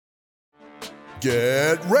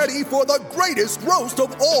Get ready for the greatest roast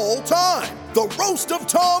of all time, the Roast of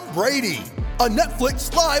Tom Brady, a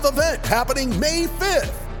Netflix live event happening May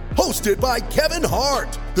 5th. Hosted by Kevin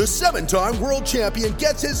Hart, the 7-time world champion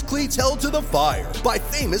gets his cleats held to the fire by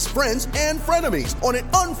famous friends and frenemies on an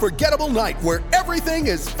unforgettable night where everything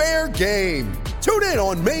is fair game. Tune in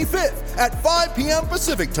on May 5th at 5 p.m.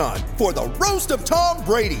 Pacific time for the Roast of Tom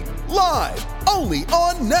Brady, live only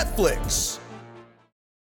on Netflix.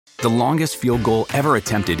 The longest field goal ever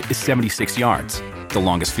attempted is 76 yards. The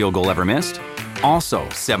longest field goal ever missed? Also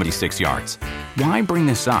 76 yards. Why bring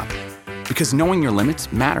this up? Because knowing your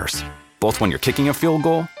limits matters, both when you're kicking a field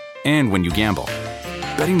goal and when you gamble.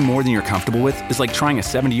 Betting more than you're comfortable with is like trying a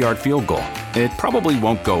 70-yard field goal. It probably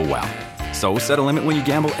won't go well. So set a limit when you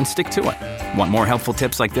gamble and stick to it. Want more helpful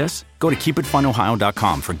tips like this? Go to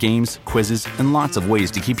keepitfunohio.com for games, quizzes, and lots of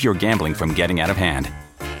ways to keep your gambling from getting out of hand.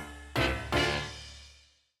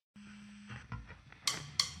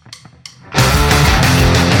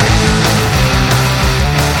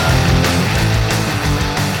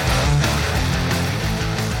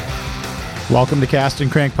 Welcome to Cast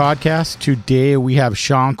and Crank Podcast. Today we have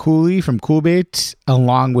Sean Cooley from Coolbaits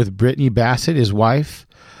along with Brittany Bassett, his wife.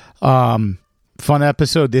 Fun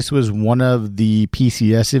episode. This was one of the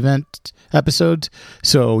PCS event episodes,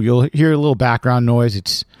 so you'll hear a little background noise.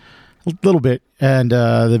 It's a little bit, and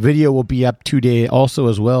the video will be up today also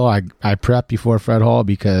as well. I prepped before Fred Hall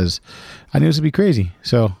because I knew this would be crazy,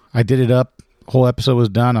 so I did it up. Whole episode was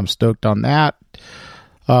done. I'm stoked on that.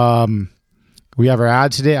 We have our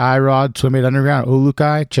ads today, iRod, Swimbait Underground,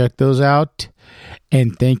 Olukai. Check those out.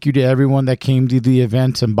 And thank you to everyone that came to the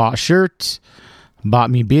events and bought shirts, bought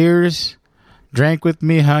me beers, drank with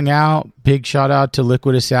me, hung out. Big shout out to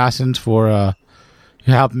Liquid Assassins for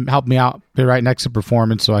help me out. They're right next to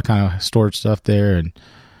Performance, so I kind of stored stuff there. And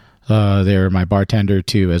they're my bartender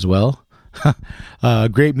too as well.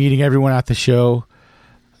 Great meeting everyone at the show.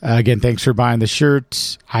 Again, thanks for buying the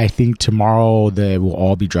shirts. I think tomorrow they will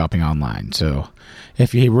all be dropping online. So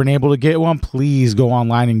if you weren't able to get one, please go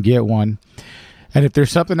online and get one. And if there's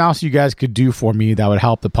something else you guys could do for me that would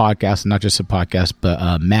help the podcast, not just the podcast,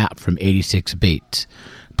 but Matt from 86 Baits,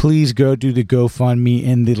 please go do the GoFundMe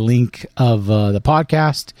in the link of the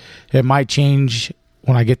podcast. It might change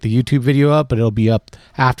when I get the YouTube video up, but it'll be up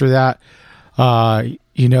after that.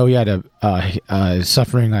 He had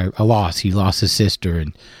suffering a loss. He lost his sister,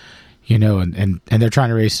 and they're trying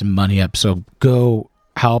to raise some money up. So go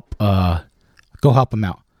help him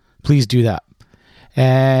out. Please do that.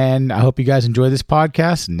 And I hope you guys enjoy this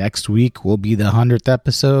podcast. Next week will be the 100th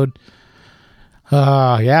episode.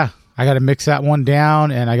 I got to mix that one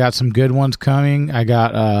down, and I got some good ones coming. I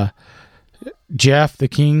got Jeff the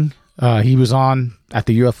King. He was on at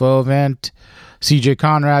the UFO event. CJ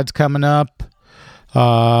Conrad's coming up.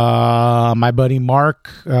 My buddy Mark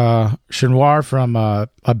Chenoir from a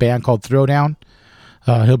band called Throwdown.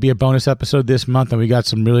 He'll be a bonus episode this month, and we got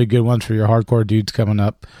some really good ones for your hardcore dudes coming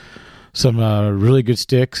up. Some really good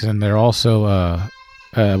sticks, and they're also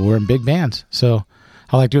we're in big bands. So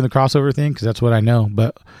I like doing the crossover thing because that's what I know.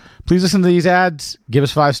 But please listen to these ads. Give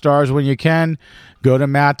us 5 stars when you can. Go to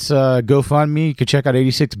Matt's GoFundMe. You can check out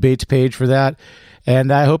 86 Baits page for that.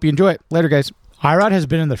 And I hope you enjoy it. Later, guys. iRod has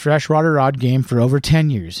been in the freshwater rod game for over 10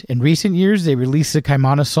 years. In recent years, they released the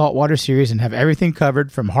Kaimana Saltwater Series and have everything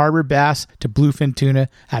covered from harbor bass to bluefin tuna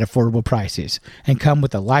at affordable prices and come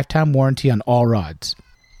with a lifetime warranty on all rods.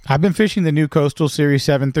 I've been fishing the new Coastal Series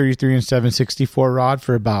 733 and 764 rod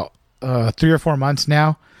for about 3 or 4 months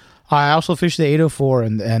now. I also fished the 804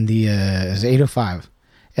 and the 805.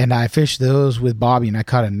 And I fished those with Bobby, and I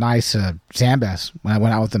caught a nice sand bass when I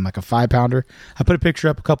went out with him, like a 5-pounder. I put a picture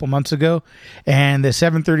up a couple months ago. And the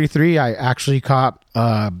 733, I actually caught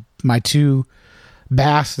my 2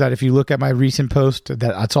 bass that if you look at my recent post,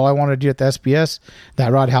 that's all I wanted to do at the SBS.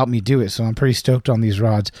 That rod helped me do it, so I'm pretty stoked on these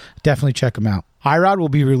rods. Definitely check them out. iRod will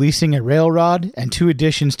be releasing a rail rod and 2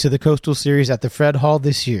 additions to the Coastal Series at the Fred Hall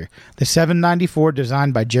this year. The 794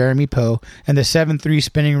 designed by Jeremy Poe and the 73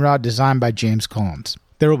 spinning rod designed by James Collins.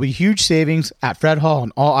 There will be huge savings at Fred Hall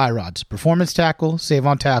on all iRods. Performance Tackle, Save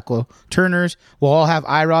on Tackle, Turners will all have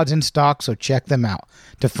iRods in stock, so check them out.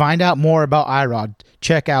 To find out more about iRod,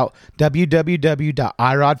 check out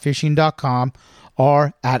www.irodfishing.com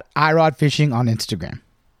or at iRodFishing on Instagram.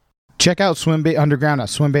 Check out Swimbait Underground at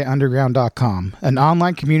swimbaitunderground.com, an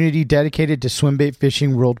online community dedicated to swimbait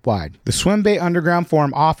fishing worldwide. The Swimbait Underground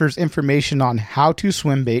forum offers information on how to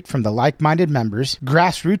swimbait from the like-minded members,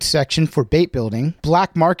 grassroots section for bait building,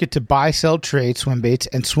 black market to buy, sell, trade swimbaits,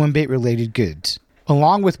 and swimbait-related goods,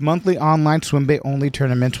 along with monthly online swimbait-only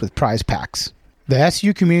tournaments with prize packs. The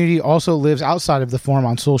SU community also lives outside of the forum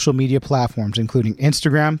on social media platforms, including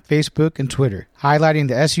Instagram, Facebook, and Twitter, highlighting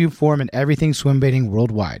the SU forum and everything swim baiting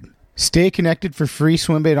worldwide. Stay connected for free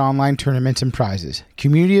swim bait online tournaments and prizes,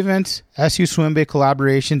 community events, SU swim bait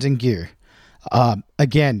collaborations, and gear.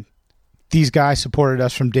 Again, these guys supported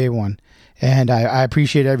us from day one, and I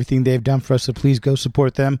appreciate everything they've done for us, so please go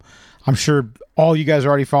support them. I'm sure all you guys are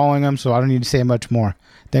already following them, so I don't need to say much more.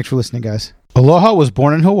 Thanks for listening, guys. Aloha was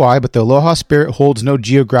born in Hawaii, but the Aloha spirit holds no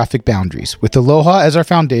geographic boundaries. With Aloha as our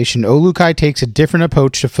foundation, Olukai takes a different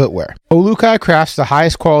approach to footwear. Olukai crafts the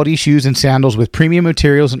highest quality shoes and sandals with premium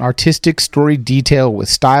materials and artistic story detail with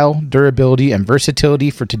style, durability, and versatility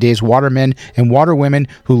for today's watermen and waterwomen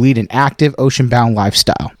who lead an active ocean-bound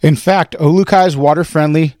lifestyle. In fact, Olukai's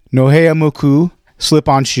water-friendly Nohea Moku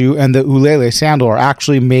slip-on shoe and the Ulele sandal are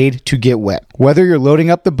actually made to get wet. Whether you're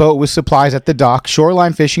loading up the boat with supplies at the dock,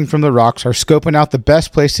 shoreline fishing from the rocks, or scoping out the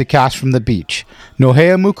best place to cast from the beach,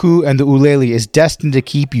 Nohea Muku and the Ulele is destined to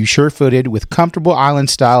keep you sure-footed with comfortable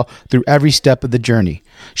island style through every step of the journey.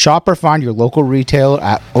 Shop or find your local retailer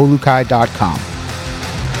at olukai.com.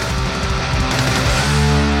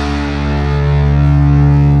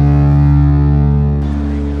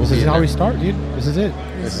 This is how we start, dude. This is it.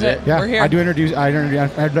 This is it. Yeah, We're here. I do introductions. I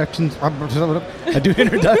do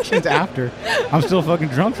introductions after. I'm still fucking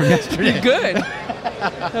drunk from yesterday. Good.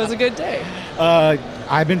 That was a good day.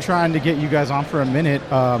 I've been trying to get you guys on for a minute.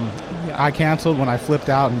 I canceled when I flipped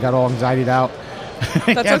out and got all anxietied out. That's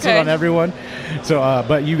canceled okay. on everyone. So,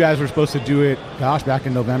 but you guys were supposed to do it, back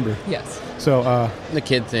in November. Yes. So, The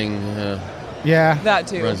kid thing, yeah. That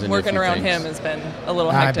too. Runs into a Working few around things. him has been a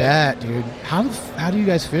little I hectic. bet, dude. How do you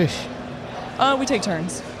guys fish? We take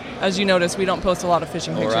turns. As you notice, we don't post a lot of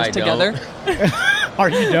fishing Or pictures I together. Or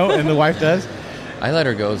you don't, and the wife does? I let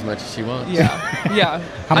her go as much as she wants. Yeah. Yeah.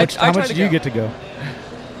 How much I try do to you go. get to go?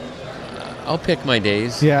 I'll pick my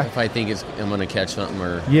days. Yeah. If I think I'm going to catch something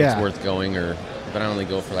or Yeah. it's worth going, but I only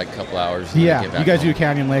go for like a couple hours. and then Yeah. get back You guys home. do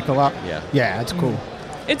Canyon Lake a lot? Yeah. Yeah, that's cool.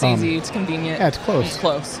 It's easy. It's convenient. yeah, it's close. It's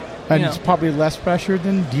close. And You it's know. probably less pressure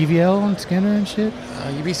than DVL and Skinner and shit.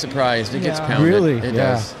 You'd be surprised. It gets Yeah. pounded. Really? It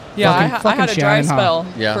Yeah. does. Yeah, Fucking- I had fucking a dry Shannon, huh? spell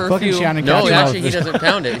Yeah. for a Fucking few. Shannon No, catches a lot of actually, he fish. doesn't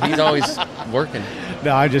pound it. He's always working.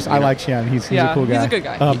 No, I like Shannon. He's a Yeah, cool guy. he's a good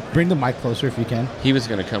guy. Bring the mic closer if you can. He was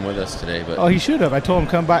going to come with us today, but Oh, he should have. I told him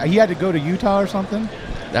come by. He had to go to Utah or something.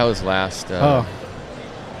 that was last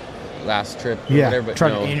trip or Yeah. whatever. But Try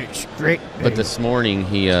no. to aim it straight. But this morning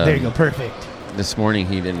he there you go. Perfect. this morning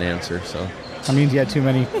he didn't answer. So That means you had too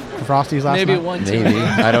many Frosties last Maybe night. one, two. maybe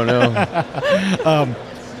I don't know.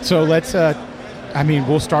 So let's.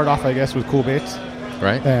 We'll start off, I guess, with cool baits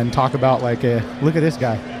Right? and talk about look at this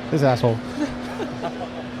guy, this asshole.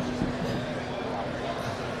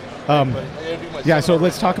 Yeah. So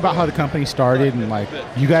let's talk about how the company started and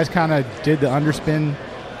you guys kind of did the underspin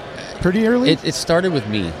pretty early. It started with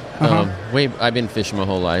me. Uh-huh. I've been fishing my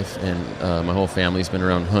whole life, and my whole family's been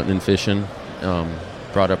around hunting and fishing.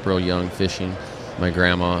 Brought up real young fishing. My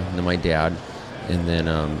grandma and then my dad, and then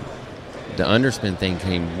the underspin thing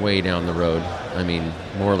came way down the road. I mean,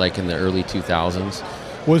 more like in the early 2000s.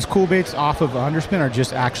 Was cool baits off of underspin or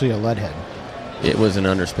just actually a lead head? It was an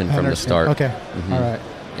underspin from the Underspin. start. Okay. Mhm. All right.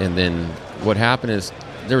 And then what happened is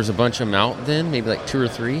there was a bunch of them out then, maybe like 2 or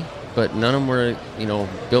 3, but none of them were,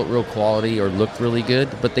 built real quality or looked really good,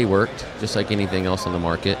 but they worked just like anything else on the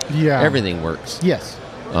market. Yeah. Everything works. Yes.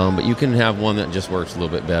 But you can have one that just works a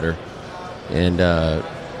little bit better. And I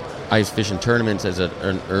was fishing tournaments as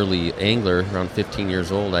an early angler. Around 15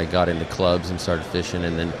 years old, I got into clubs and started fishing,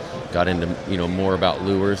 and then got into more about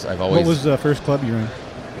lures. I've always What was the first club you were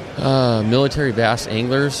in? Military Bass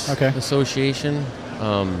Anglers Okay. Association.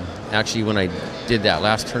 Actually, when I did that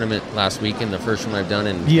last tournament last weekend, the first one I've done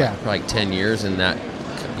in Yeah. probably 10 years in that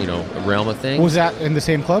realm of things. Was that in the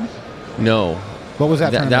same club? No, What was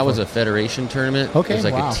that? that tournament was for? a federation tournament. Okay, It was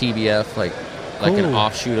like wow. a TBF, like an Cool.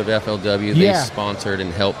 offshoot of FLW. Yeah. They sponsored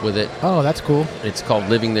and helped with it. Oh, that's cool. It's called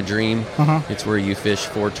Living the Dream. Uh-huh. It's where you fish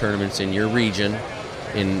 4 tournaments in your region.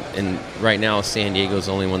 And right now, San Diego's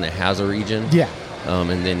the only one that has a region. Yeah.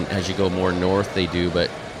 And then as you go more north, they do, but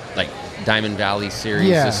like Diamond Valley Series,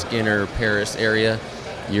 Yeah. the Skinner, Paris area,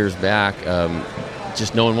 years back,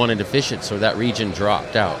 just no one wanted to fish it, so that region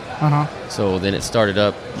dropped out. Uh-huh. So then it started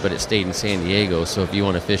up, but it stayed in San Diego. So if you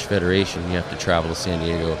want to fish Federation, you have to travel to San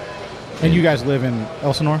Diego. And you guys live in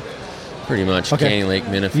Elsinore? Pretty much, Okay. Canyon Lake,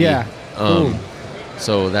 Menifee. Yeah. Cool.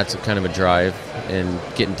 So that's kind of a drive, and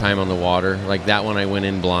getting time on the water. Like that one, I went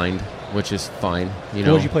in blind, which is fine. What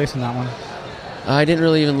would you place in that one? I didn't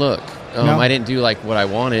really even look. No? I didn't do like what I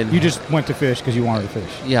wanted. You just went to fish because you wanted to fish.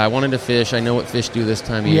 Yeah, I wanted to fish. I know what fish do this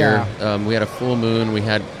time of Yeah. year. We had a full moon. We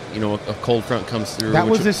had a cold front comes through. That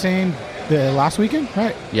was the same the last weekend,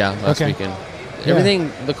 right? Yeah, last Okay. weekend. Yeah.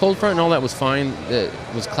 Everything, the cold front and all that was fine. It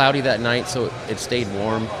was cloudy that night, so it stayed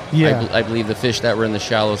warm. Yeah. I believe the fish that were in the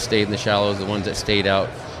shallows stayed in the shallows. The ones that stayed out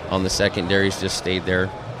on the secondaries just stayed there.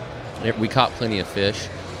 We caught plenty of fish.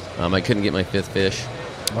 I couldn't get my fifth fish.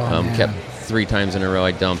 Man. Kept 3 times in a row.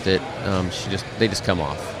 I dumped it. They just come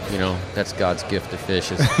off. That's God's gift to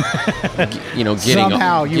fish is, getting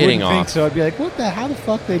Somehow you getting wouldn't think off. so. I'd be like, how the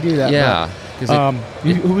fuck they do that? Yeah. 'cause But,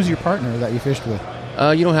 who was your partner that you fished with?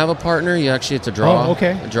 you don't have a partner. It's a draw. Oh,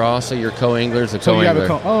 okay. A draw. So your co-angler's a So you have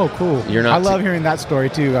co-angler. oh, cool. You're not I love hearing that story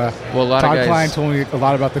too. Well, a lot Todd of guys. Klein told me a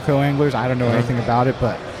lot about the co-anglers. I don't know anything about it,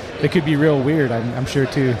 but it could be real weird. I'm sure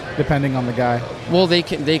too, depending on the guy. Well, they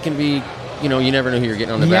can be. You never know who you're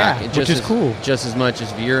getting on the Yeah, back. which is cool. Just as much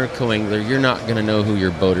as if you're a co-angler, you're not going to know who your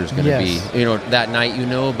boater's going to Yes. be. That night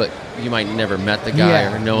but you might never met the guy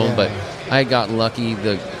Yeah, or know him. yeah. But I got lucky.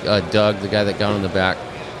 The Doug, the guy that got on the back,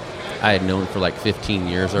 I had known for like 15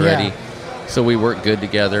 years already. Yeah. So we worked good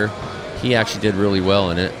together. He actually did really well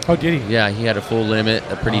in it. Oh, did he? Yeah, he had a full limit,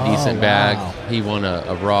 a pretty decent bag. wow. He won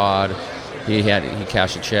a rod. He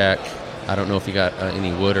cashed a check. I don't know if he got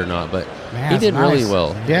any wood or not, but Man, he did that's really nice.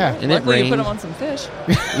 well. Yeah. And it Luckily, you rained. put him on some fish.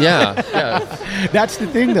 Yeah. That's the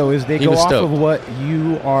thing, though, is they He go was off stoked. of what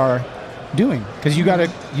you are doing because you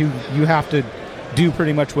have to do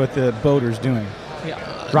pretty much what the boater's doing, Yeah.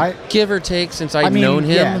 right? Give or take, since I've mean, known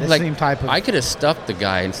him, yeah, the same type of- I could have stuffed the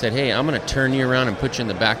guy and said, "Hey, I'm going to turn you around and put you in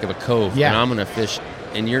the back of a cove, Yeah. and I'm going to fish,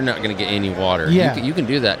 and you're not going to get any water." Yeah. You can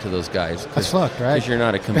do that to those guys. That's fucked, right? Because you're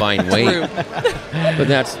not a combined weight. But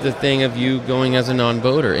that's the thing of you going as a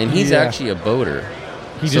non-boater, and he's Yeah. actually a boater.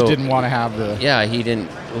 He just So- didn't want to have the. Yeah, he didn't.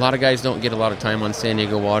 A lot of guys don't get a lot of time on San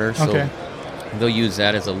Diego water, so Okay. they'll use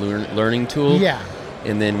that as a learning tool. Yeah.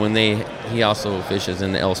 And then he also fishes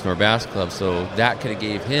in the Elsinore Bass Club, so that could have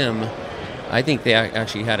gave him. I think they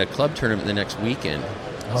actually had a club tournament the next weekend,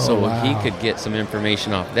 so wow. he could get some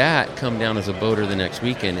information off that, come down as a boater the next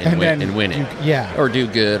weekend and win it, Yeah. or do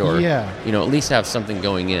good, or Yeah. at least have something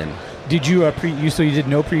going in. Did you so you did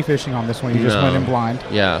no pre-fishing on this one? You just No. went in blind.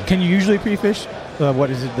 Yeah. Can you usually pre-fish? What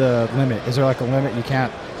is it? The limit? Is there like a limit? You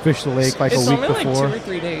can't fish the lake like It's a week only like before. 2 or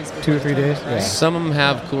 3 days. 2 or 3 days? Right? Yeah. Some of them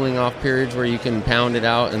have cooling off periods where you can pound it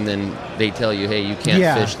out, and then they tell you, "Hey, you can't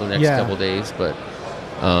Yeah, fish the next yeah. couple days." But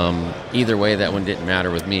either way, that one didn't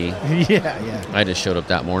matter with me. Yeah. I just showed up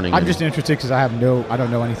that morning. I'm and- just interested because I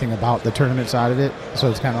don't know anything about the tournament side of it, so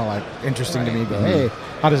it's kind of like interesting to me. Go, Mm-hmm. hey,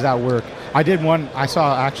 how does that work? I did one. I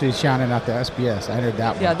saw actually Shannon at the SBS. I entered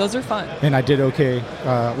that one. Yeah, those are fun. And I did okay.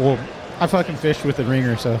 I fucking fished with the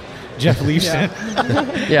ringer, so Jeff Leafson.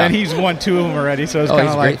 Yeah. And he's won 2 of them already, so it's Oh, kind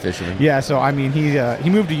he's of a great like fisherman. Yeah, so I mean he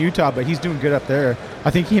moved to Utah, but he's doing good up there.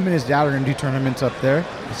 I think him and his dad are gonna do tournaments up there.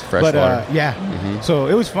 It's fresh But water. yeah, Mm-hmm. so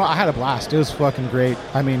it was fun. I had a blast. It was fucking great.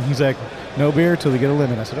 I mean, he's like, no beer till we get a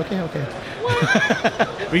limit. I said, okay.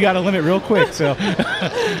 We got a limit real quick, so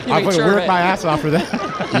I make put sure of work it. my ass off for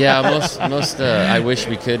that. Yeah, most I wish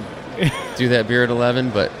we could do that beer at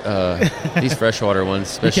 11, but these freshwater ones,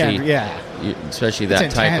 especially especially that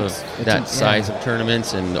It's type intense. of It's that size of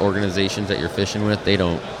tournaments and organizations that you're fishing with, they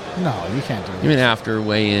don't. No, you can't do it. Even after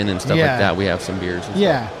weigh in and stuff Yeah. like that, we have some beers. And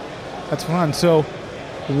Yeah, that's fun. So,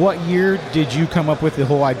 what year did you come up with the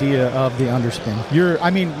whole idea of the underspin?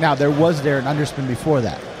 Now there was an underspin before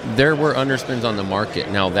that. stuff. There were underspins on the market.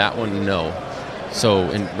 Now that one, no. So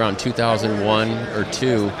in around 2001 or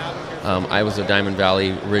 2, I was a Diamond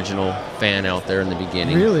Valley original fan out there in the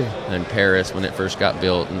beginning. Really? And Paris when it first got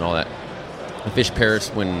built and all that. I fished Paris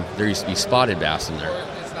when there used to be spotted bass in there.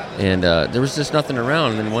 And there was just nothing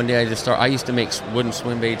around. And then one day I used to make wooden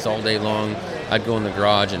swim baits all day long. I'd go in the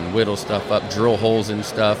garage and whittle stuff up, drill holes in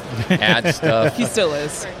stuff, add stuff. He still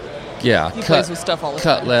is. Yeah, He plays with stuff all the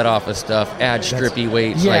cut time. lead off of stuff, add strippy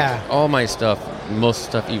weights. Yeah. Like all my stuff, most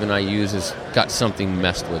stuff even I use has got something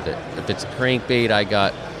messed with it. If it's a crankbait, I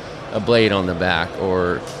got a blade on the back,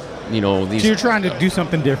 or these. So you're trying to do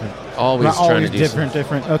something different. Always Not trying always to do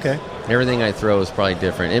different. Okay, Everything I throw is probably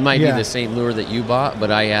different. It might Yeah. be the same lure that you bought, but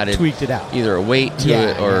I added tweaked it out. either a weight to Yeah,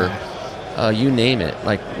 it or you name it.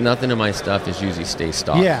 Like nothing in my stuff is usually stay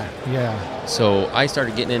stock. Yeah. So I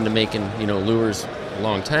started getting into making lures a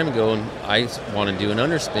long time ago, and I wanted to do an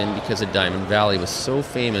underspin because the Diamond Valley was so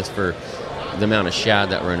famous for the amount of shad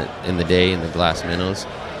that were in it in the day and the glass minnows.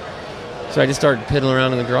 So I just started piddling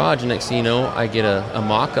around in the garage, and next thing you know, I get a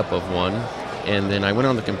mock-up of one, and then I went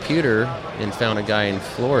on the computer and found a guy in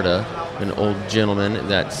Florida, an old gentleman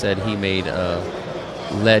that said he made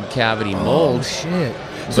lead cavity molds. Oh shit!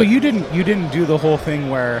 So you didn't do the whole thing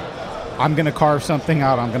where I'm gonna carve something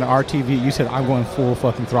out, I'm gonna RTV. You said I'm going full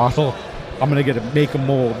fucking throttle. I'm going to make a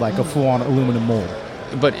mold, like a full-on aluminum mold.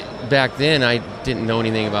 But back then, I didn't know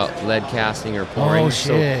anything about lead casting or pouring. Oh,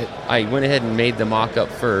 shit. So I went ahead and made the mock-up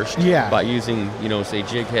first by using, say,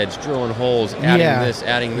 jig heads, drilling holes, adding this,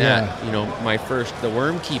 adding that. Yeah. The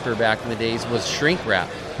worm keeper back in the days was shrink wrap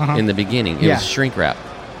in the beginning. It was shrink wrap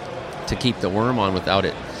to keep the worm on without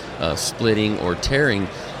it splitting or tearing.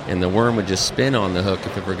 And the worm would just spin on the hook.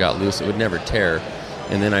 If it ever got loose, it would never tear.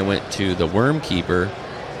 And then I went to the worm keeper,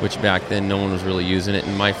 which back then no one was really using it.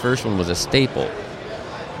 And my first one was a staple,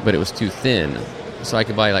 but it was too thin. So I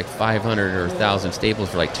could buy like 500 or 1,000 staples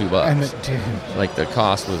for like $2. And like the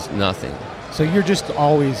cost was nothing. So you're just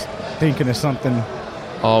always thinking of something.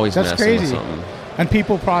 Always That's messing crazy. with something. And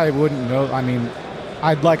people probably wouldn't know. I mean,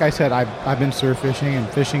 like I said, I've been surf fishing and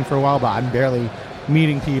fishing for a while, but I'm barely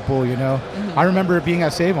meeting people, I remember being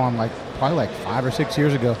at Save-On probably like 5 or 6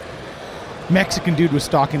 years ago. Mexican dude was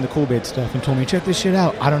stocking the Cool Bait stuff and told me, check this shit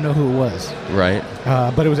out. I don't know who it was. Right.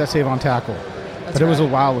 But it was at Save-On Tackle. It was a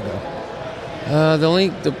while ago.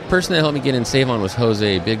 The person that helped me get in Save-On was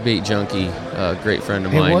Jose, big bait junkie, great friend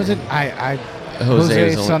of mine. It wasn't.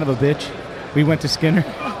 Jose, son of a bitch. We went to Skinner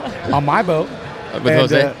on my boat. With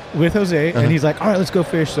Jose? With Jose, and he's like, all right, let's go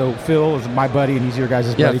fish. So Phil is my buddy, and he's your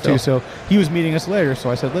guys' buddy Phil. too. So he was meeting us later, so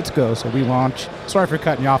I said, let's go. So we launch. Sorry for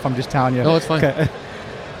cutting you off. I'm just telling you. No, it's fine.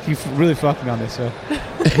 He really fucked me on this. So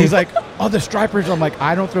he's like, oh, the stripers. I'm like,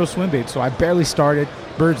 I don't throw swim bait, so I barely started.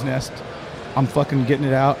 Bird's nest. I'm fucking getting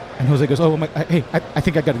it out. And Jose goes, oh, I'm like, hey, I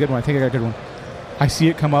think I got a good one. I see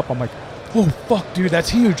it come up. I'm like, oh, fuck, dude, that's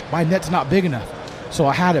huge. My net's not big enough. So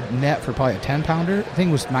I had a net for probably a 10-pounder. I think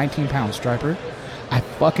it was 19-pound striper. I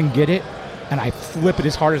fucking get it, and I flip it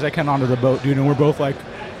as hard as I can onto the boat, dude. And we're both like,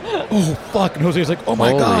 oh, fuck. And Jose's like, oh,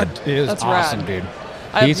 my God. It is That's awesome, rad. dude.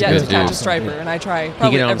 I've yet to catch a dude. striper, and I try You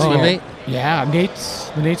probably get on every swim year. bait? Yeah, Nate's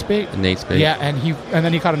bait. Nate's bait. Yeah, and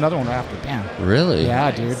then he caught another one right after. Bam. Really? Yeah,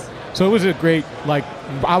 dude. So it was a great,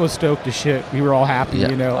 I was stoked as shit. We were all happy,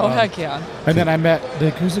 Oh, heck yeah. And then I met,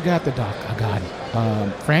 who's the guy at the dock? Oh,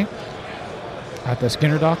 God. Frank? At the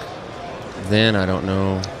Skinner dock? Then I don't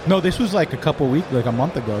know. No, this was a couple weeks, a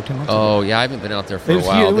month ago, 2 months ago. Oh, yeah, I haven't been out there for a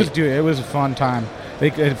while. It was a fun time.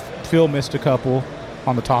 Phil missed a couple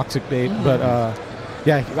on the toxic bait, but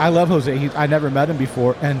yeah, I love Jose. I never met him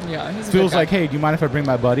before, and he's a Phil's good guy. like, "Hey, do you mind if I bring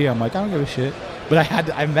my buddy?" I'm like, "I don't give a shit." But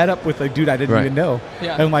I met up with a dude I didn't even know,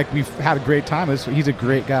 and we've had a great time. He's a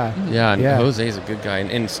great guy. Yeah, and Jose's a good guy,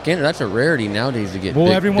 and Skinner. That's a rarity nowadays to get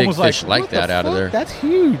everyone big was fish like like that out of there. That's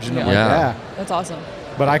huge. And I'm like, Yeah. That's awesome.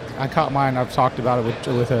 But I caught mine. I've talked about it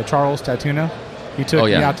with Charles Tatuna. He took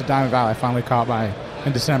me out to Diamond Valley. I finally caught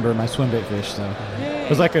in December my swim bait fish. So it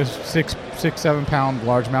was like a 6-7 pound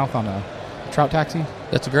largemouth on a trout taxi.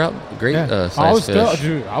 That's a great size I was fish.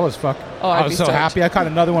 dude, I was fucking. Oh, I was so stoked. happy. I caught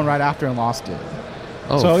another one right after and lost it.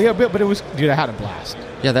 Oh, So yeah, but it was, dude. I had a blast.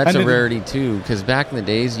 yeah, that's and a then- rarity too. Because back in the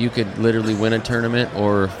days, you could literally win a tournament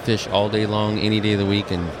or fish all day long, any day of the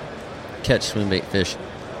week, and catch swim bait fish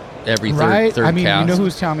every third I mean, cast. you know who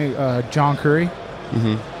was telling me? John Curry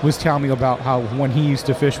was telling me about how when he used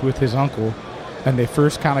to fish with his uncle, and they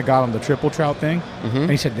first kind of got on the triple trout thing,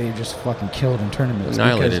 and he said they just fucking killed in tournaments.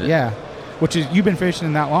 Annihilated it. Yeah, which is you've been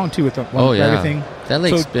fishing that long too with everything. That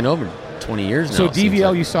lake's So- been over 20 years now. So it seems DVL,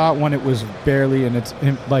 like. you saw it when it was barely, and it's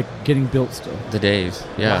getting built still. The days,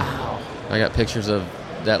 yeah. Wow. I got pictures of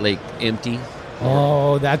that lake empty.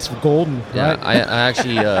 Oh, that's golden. Yeah, right? I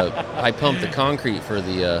actually I pumped the concrete for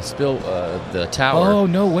the the tower. Oh,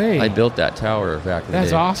 no way. I built that tower back in the day.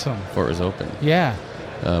 That's awesome. Before it was open. Yeah.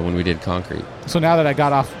 When we did concrete. So now that I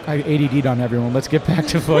got off, I ADD'd on everyone. Let's get back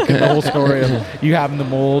to fucking the whole story of you having the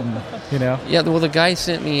mold, and Yeah, well, the guy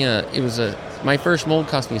sent me. My first mold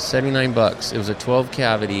cost me $79. It was a 12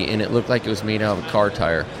 cavity, and it looked like it was made out of a car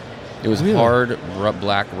tire. It was Really? hard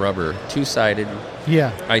black rubber, 2-sided.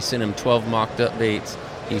 Yeah. I sent him 12 mocked up baits.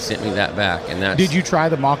 He sent me that back, and that's. Did you try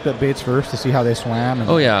the mocked up baits first to see how they swam? And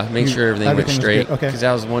Oh yeah, make sure everything went was straight. good? Okay. Because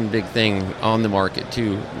that was one big thing on the market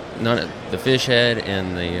too. The fish head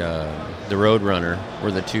and the Roadrunner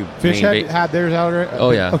were the two Fish main Head baits. had theirs out already?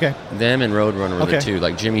 Oh yeah. Okay. Them and Roadrunner were Okay. the two.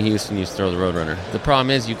 Like Jimmy Houston used to throw the Roadrunner. The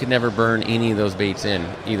problem is you could never burn any of those baits in,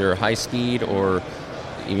 either high speed or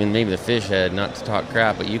even maybe the fish head. Not to talk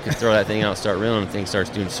crap, but you could throw that thing out, start reeling, and the thing starts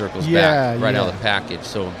doing circles back right out of the package.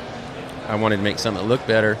 So I wanted to make something that looked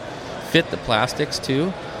better, fit the plastics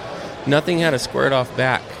too. Nothing had a squared off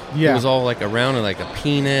back. Yeah. It was all like around like a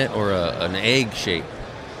peanut or an egg shape.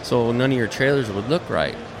 So none of your trailers would look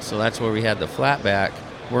right. So that's where we had the flat back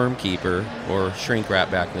worm keeper or shrink wrap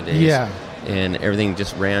back in the days. Yeah. And everything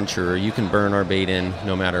just ran truer. You can burn our bait in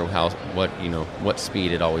no matter what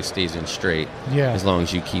speed, it always stays in straight. Yeah. As long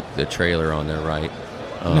as you keep the trailer on there right.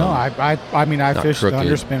 No, I mean, I not fished the crooked.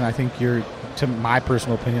 underspin. I think to my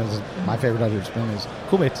personal opinion, my favorite underspin is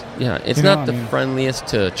cool baits. Yeah, it's You know, not I the mean- friendliest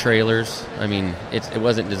to trailers. I mean, it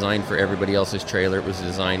wasn't designed for everybody else's trailer. It was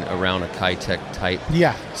designed around a Kitech type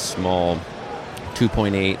Yeah, small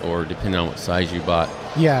 2.8 or depending on what size you bought.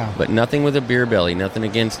 yeah, But nothing with a beer belly. Nothing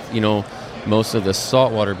against, most of the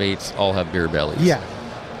saltwater baits all have beer bellies. yeah,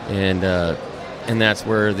 And that's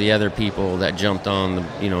where the other people that jumped on the,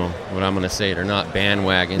 what I'm going to say, they're not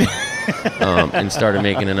bandwagon, and started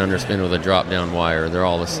making an underspin with a drop down wire. They're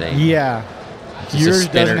all the same. yeah. Just a Yours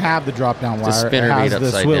spinner- doesn't have the drop down wire. It's a spinner it has bait the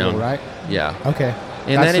upside swivel, down. right? Yeah. Okay,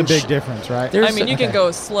 And that's that the big ins- difference, right? There's I mean, you can okay. go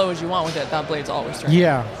as slow as you want with it. That blade's always turning.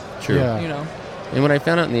 Yeah, True. Yeah. You know. And when I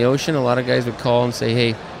found out in the ocean, a lot of guys would call and say,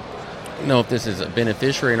 hey, I don't know if this is a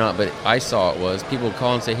beneficiary or not, but I saw it was. People would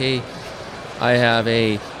call and say, hey, I have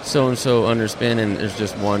a so-and-so underspin and there's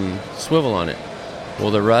just one swivel on it.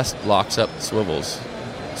 Well, the rust locks up the swivels.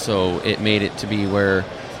 So it made it to be where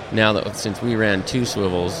now that since we ran 2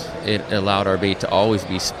 swivels, it allowed our bait to always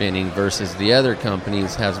be spinning versus the other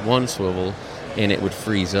companies has 1 swivel and it would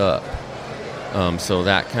freeze up. So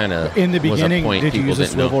that kind of In the was beginning, a point did you people use a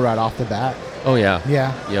didn't know. swivel right off the bat? Oh, yeah.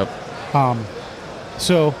 Yeah. Yep.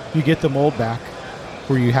 So you get the mold back.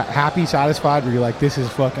 Were you happy, satisfied? Were you like, this is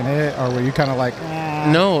fucking it? Or were you kind of like,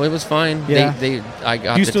 No, it was fine. Yeah. I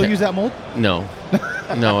got. do you the still use that mold? No,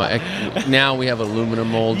 no. Now we have aluminum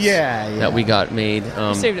molds. Yeah, yeah. That we got made.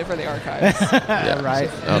 You saved it for the archives. Yeah, right.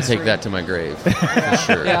 I'll take that to my grave for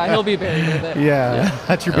sure. Yeah, he'll be buried with it. Yeah.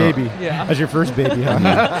 That's your baby. Yeah. That's your first baby, huh?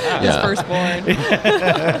 His Yeah. firstborn.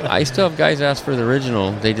 I still have guys ask for the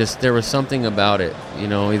original. There was something about it.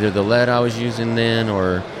 Either the lead I was using then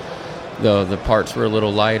or the parts were a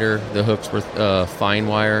little lighter. The hooks were fine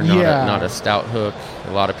wire, not a stout hook.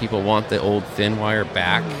 A lot of people want the old thin wire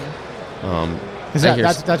back.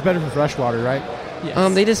 That's better for freshwater, right?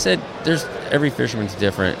 Yes. They just said every fisherman's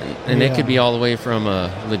different, and it could be all the way from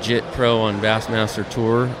a legit pro on Bassmaster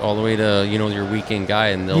Tour all the way to your weekend guy,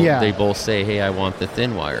 and they both say, "Hey, I want the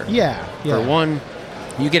thin wire." Yeah. For one,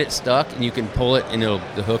 you get it stuck, and you can pull it, and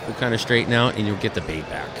the hook will kind of straighten out, and you'll get the bait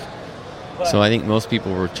back. So I think most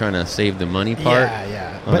people were trying to save the money part.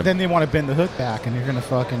 Yeah. But then they want to bend the hook back, and you're gonna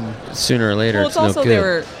fucking. Sooner or later, Well, it's it's also no they good.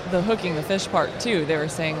 were the hooking the fish part too. They were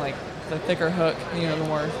saying like the thicker hook, the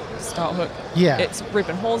more stout hook. Yeah. It's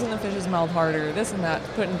ripping holes in the fish's mouth harder. This and that,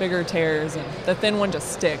 putting bigger tears, and the thin one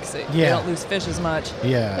just sticks. They don't lose fish as much.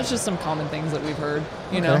 Yeah. It's just some common things that we've heard.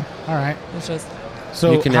 You Okay. know, All right. it's just.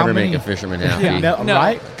 So You can how never many, make a fisherman happy. Yeah. No, No.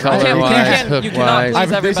 right? Color-wise, you cannot hook-wise, please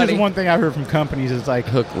This everybody. is one thing I've heard from companies. It's like,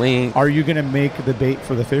 hook length. are you going to make the bait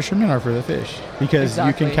for the fisherman or for the fish? Because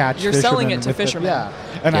Exactly. you can catch. You're selling fishermen it to with the- fishermen. yeah,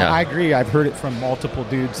 and Yeah. I agree. I've heard it from multiple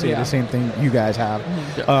dudes say Yeah. the same thing you guys have.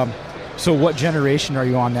 So what generation are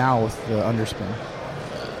you on now with the underspin?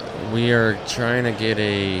 We are trying to get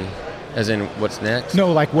as in what's next?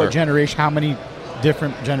 No, like what Or- generation? How many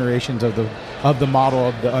different generations of the model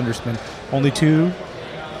of the underspin? Only 2.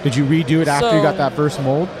 Did you redo it after you got So- that first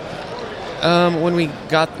mold? When we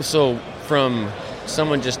got from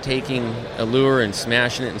someone just taking a lure and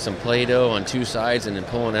smashing it in some Play-Doh on 2 sides and then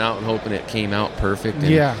pulling out and hoping it came out perfect and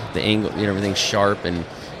Yeah. the angle, everything's sharp and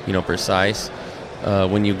precise.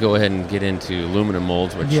 When you go ahead and get into aluminum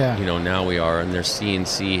molds, which Yeah. now we are, and there's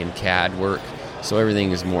CNC and CAD work, so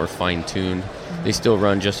everything is more fine-tuned. They still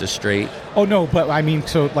run just as straight Oh no, but I mean,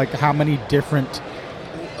 so like how many different?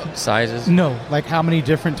 sizes. No, like how many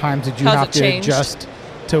different times did you Has have it to changed? adjust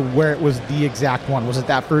to where it was the exact one? Was it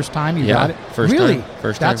that first time you Yeah, got it? first really? time,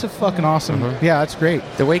 first That's time. a fucking awesome. Yeah, that's great.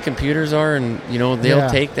 The way computers are, and they'll Yeah.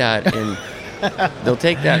 take that and they'll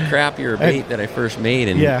take that crappier bait that I first made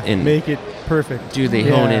and make it perfect. do they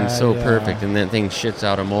hone in Yeah, so yeah. perfect, and that thing shits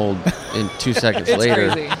out a mold in 2 seconds It's later,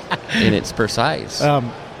 crazy. and it's precise.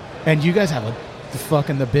 And you guys have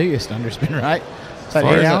the biggest underspin, right? Is that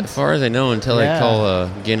 8 As ounce? far as I know, until Yeah. I call a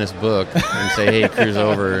Guinness book and say, "Hey, cruise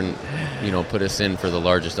over and put us in for the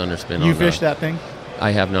largest underspin." You on fish the, that thing?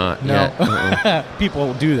 I have not No. yet. Uh-uh.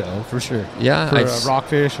 People do though, for sure. Yeah, for I've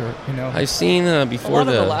rockfish or I've seen A before lot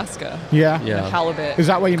of the. Alaska. Yeah. Yeah. The halibut. Is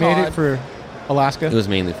that why you made it cod. for Alaska? It was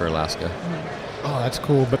mainly for Alaska. Oh, that's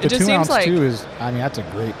cool. But It the just 2 seems ounce like too is. I mean, that's a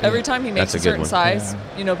great. Bait. Every time he makes That's a a good certain one. size,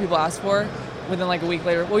 people ask for, within like a week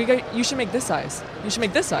later, well, you should make this size. You should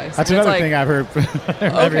make this size. That's And it's another like, thing I've heard. From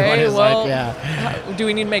everyone Okay, is well, like, yeah. do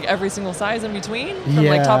we need to make every single size in between from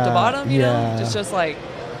like top to Yeah, bottom? You know, yeah. it's just like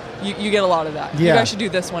you get a lot of that. You Yeah. guys should do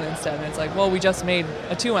this one instead. And it's like, well, we just made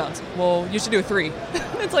a 2 ounce. Well, you should do a 3.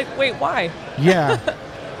 It's like, wait, why? Yeah.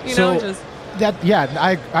 You So- know, just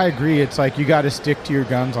I agree. It's like you got to stick to your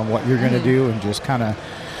guns on what you're going to do and just kind of.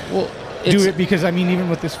 Well, do it because, I mean, even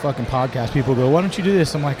with this fucking podcast, people go, why don't you do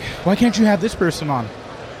this? I'm like, why can't you have this person on?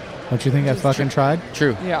 Don't you think I fucking tried?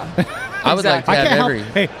 True. Yeah. I would like to have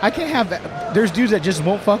every... I can't have that. There's dudes that just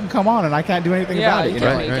won't fucking come on, and I can't do anything about it. You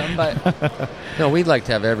can't make them, but... No, we'd like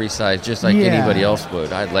to have every size, just like anybody else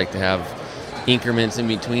would. I'd like to have increments in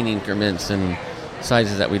between increments and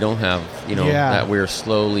sizes that we don't have, that we're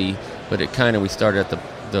slowly... But we started at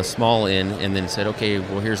the small end and then said, okay,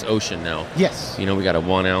 well, here's Ocean now. Yes. We got a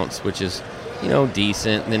 1 ounce, which is,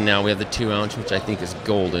 decent. And then now we have the 2 ounce, which I think is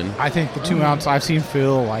golden. I think the 2 ounce, I've seen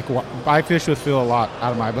Phil, I fish with Phil a lot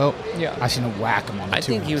out of my boat. Yeah. I've seen him whack him on the 2 ounce.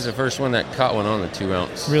 I think he was the first one that caught one on the 2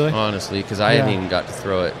 ounce. Really? Honestly, because I hadn't even got to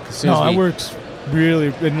throw it. It works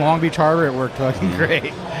really, in Long Beach Harbor, it worked fucking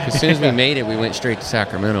great. As soon as we made it, we went straight to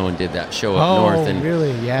Sacramento and did that show up north. And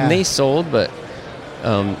really? Yeah. And they sold, but...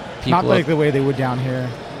 Not like the way they would down here.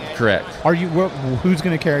 Correct. Are you? Who's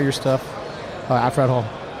going to carry your stuff at Fred Hall?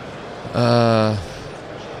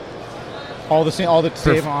 All the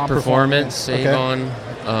Save On Performance, Save On,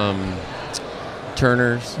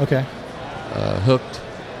 Turners. Okay. Hooked,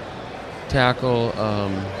 Tackle.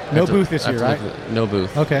 No booth this year, right? No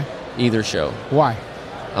booth. Okay. Either show. Why?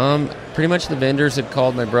 Pretty much the vendors had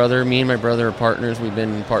called my brother. Me and my brother are partners. We've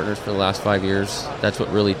been partners for the last 5 years. That's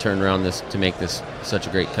what really turned around to make this such a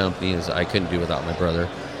great company, is I couldn't do without my brother.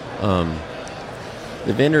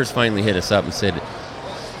 The vendors finally hit us up and said,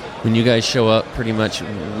 when you guys show up, pretty much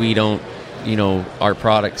we don't, our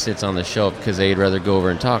product sits on the shelf because they'd rather go over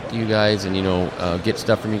and talk to you guys and, get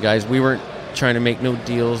stuff from you guys. We weren't trying to make no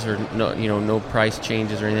deals or no price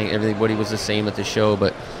changes or anything. Everybody was the same at the show,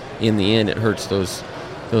 but in the end, it hurts those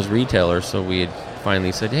retailers, so we had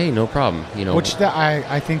finally said, hey, no problem, Which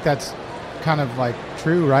I think that's kind of like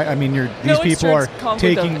true, right? I mean, these people are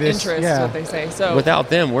taking this. Yeah. What they say. So without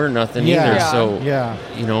them, we're nothing either. So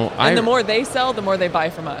and the more they sell, the more they buy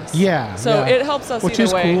from us. Yeah. So it helps us which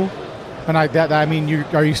either way. Cool. And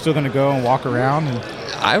are you still going to go and walk around? And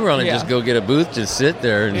I want to just go get a booth, just sit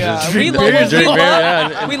there and just drink beer.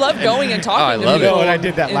 We love going and talking. I love it. And I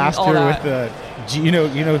did that last year with the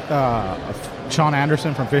Sean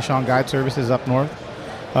Anderson from Fish On Guide Services up north.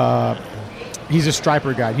 He's a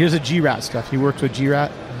striper guide. He does the G-Rat stuff. He works with G-Rat.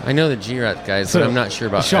 I know the G-Rat guys, but I'm not sure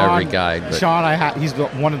about every guide. But. Sean, he's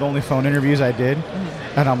one of the only phone interviews I did.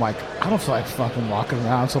 And I'm like, I don't feel like fucking walking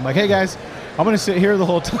around. So I'm like, hey, guys, I'm going to sit here the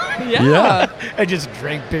whole time. Yeah. And just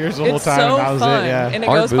drink beers the whole time. So and that was fun. It. Yeah. And it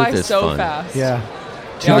goes by so fast. Yeah.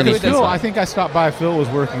 Phil, I think I stopped by. Phil was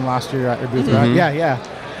working last year at your booth, right? Yeah.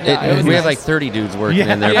 We have like 30 dudes working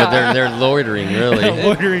in there, but they're loitering, really.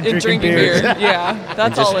 Loitering, drinking beer. Yeah,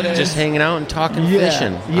 that's all it is. Just hanging out and talking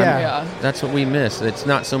fishing. Yeah. That's what we miss. It's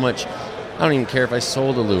not so much... I don't even care if I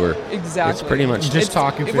sold a lure. Exactly. It's pretty much just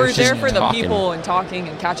talking fishing. We're there for the people and talking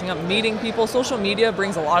and catching up, meeting people. Social media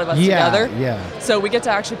brings a lot of us together. Yeah. So we get to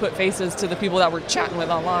actually put faces to the people that we're chatting with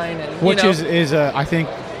online. And, which is I think,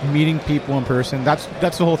 meeting people in person. That's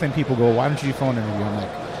the whole thing. People go, why don't you do phone interview? I'm like,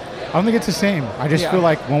 I don't think it's the same. I just feel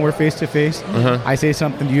like when we're face to face, I say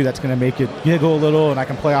something to you that's going to make it giggle a little, and I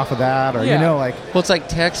can play off of that, or well, it's like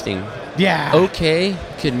texting. Yeah. Okay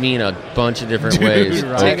could mean a bunch of different ways.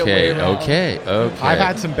 Right. Okay. I've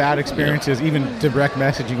had some bad experiences, even direct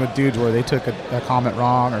messaging with dudes where they took a comment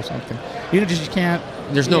wrong or something. You can't.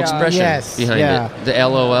 There's no expression behind it. The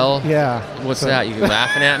LOL. Yeah. What's that? You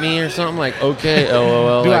laughing at me or something? Like, okay,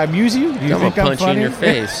 LOL. Do I amuse you? Do you think I'm punch you in your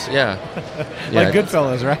face? Yeah. Like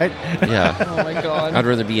Goodfellas, right? Yeah. Oh my God. I'd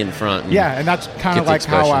rather be in front. And that's kind of like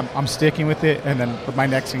how I'm sticking with it. And then my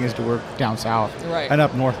next thing is to work down south and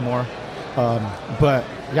up north more. But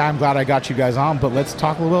I'm glad I got you guys on. But let's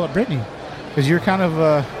talk a little about Brittany, because you're kind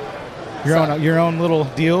of your own little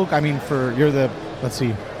deal. I mean, you're the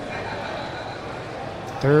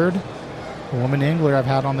third woman angler I've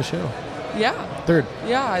had on the the Yeah. Third.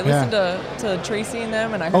 Yeah, I listened to Tracy and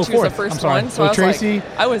them, and I heard she was the first one. So I was Tracy,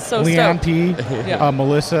 I was so Leanne stoked. P,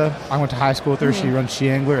 Melissa. I went to high school with her. She runs She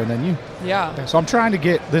Angler, and then you. Yeah. So I'm trying to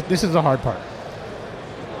get this is the hard part.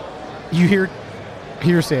 You hear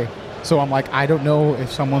hearsay. So I'm like, I don't know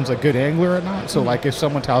if someone's a good angler or not. So like, if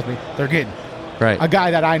someone tells me they're good, a guy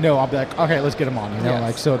that I know, I'll be like, okay, let's get him on.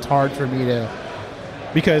 Like, so it's hard for me to,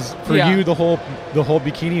 because for you, the whole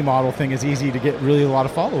bikini model thing is easy to get really a lot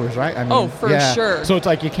of followers, right? I mean, for sure. So it's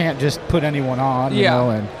like you can't just put anyone on, you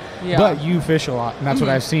know, but you fish a lot, and that's what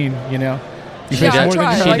I've seen, You fish more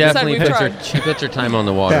than she definitely puts her time on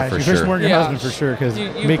the water for sure. She fishes more than your husband for sure, because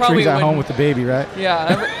make sure he's at home with the baby, right?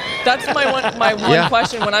 Yeah, that's my one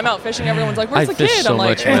question when I'm out fishing. Everyone's like, "Where's the kid?" I'm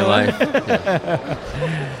like, so much in my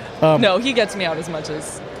life. No, he gets me out as much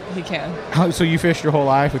as he can. So you fished your whole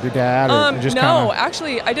life with your dad? Or just no, kinda...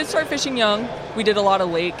 actually, I did start fishing young. We did a lot of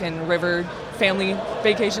lake and river family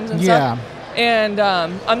vacations and stuff. And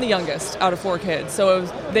I'm the youngest out of 4 kids, so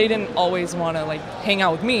they didn't always want to like hang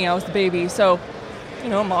out with me. I was the baby, so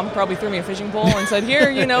Mom probably threw me a fishing pole and said,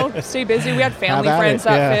 "Here, stay busy." We had family friends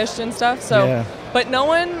that fished and stuff. So, but no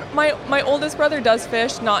one. My oldest brother does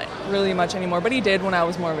fish, not really much anymore, but he did when I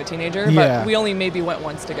was more of a teenager. But we only maybe went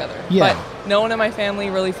once together. But no one in my family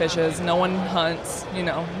really fishes. No one hunts.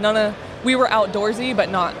 We were outdoorsy, but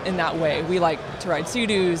not in that way. We like to ride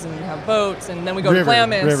Sea-Doos and have boats, and then we go to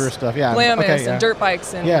Klamath. River stuff, Klamath and dirt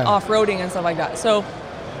bikes and off-roading and stuff like that. So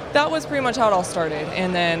that was pretty much how it all started.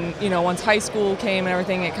 And then, once high school came and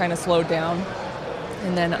everything, it kind of slowed down.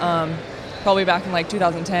 And then probably back in like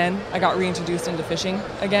 2010, I got reintroduced into fishing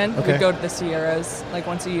again. We'd go to the Sierras like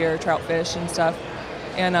once a year, trout fish and stuff.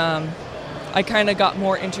 And I kind of got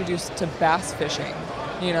more introduced to bass fishing,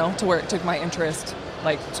 to where it took my interest.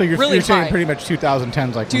 So you're saying pretty much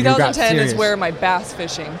 2010's like 2010 is where my bass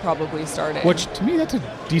fishing probably started. Which to me that's a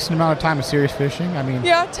decent amount of time of serious fishing. I mean,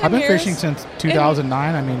 10 I've been years. fishing since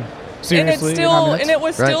 2009. I mean, seriously. And it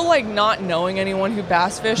was still like not knowing anyone who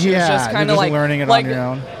bass fished. It was just kind of like learning it on your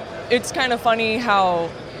own. It's kind of funny how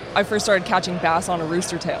I first started catching bass on a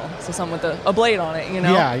rooster tail, so something with a blade on it,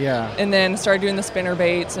 Yeah. And then started doing the spinner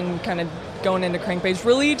baits and kind of going into crankbaits,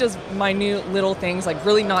 really just minute little things, like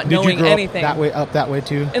really not knowing anything. Up that way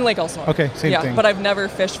too? In Lake Elsinore. Okay, same thing. But I've never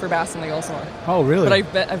fished for bass in Lake Elsinore. Oh, really?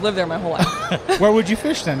 But I've lived there my whole life. Where would you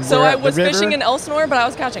fish then? So I was fishing in Elsinore, but I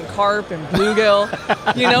was catching carp and bluegill.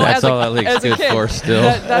 That's all that lake's good for still.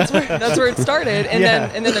 That's where it started, and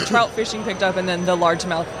then the trout fishing picked up, and then the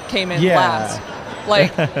largemouth came in last.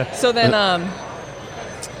 So then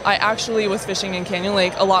I actually was fishing in Canyon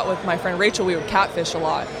Lake a lot with my friend Rachel. We would catfish a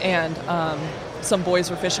lot, and some boys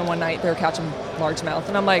were fishing one night. They were catching largemouth,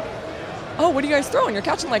 and I'm like, "Oh, what are you guys throwing? You're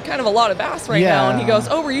catching like kind of a lot of bass right now." And he goes,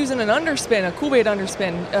 "Oh, we're using an underspin, a cool bait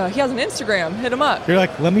underspin. He has an Instagram. Hit him up." You're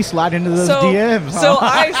like, "Let me slide into those DMs." So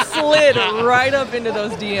I slid right up into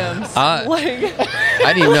those DMs.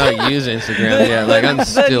 I didn't know how to use Instagram yet. Like, I'm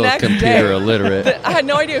still computer illiterate. I had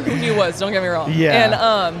no idea who he was. Don't get me wrong.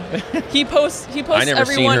 Yeah. And he posts. I never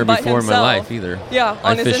seen her before in my life either. Yeah,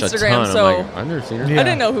 on his Instagram. So I've never seen her. I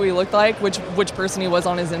didn't know who he looked like, which person he was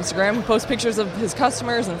on his Instagram. He posts pictures of his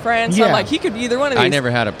customers and friends. So I'm like, he could be either one of these. I never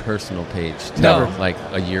had a personal page. Like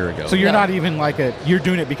a year ago. So you're not even like you're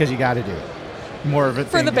doing it because you got to do it. More of it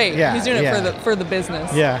for the bait. He's doing it for the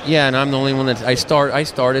business. Yeah, and I'm the only one that I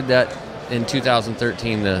started that in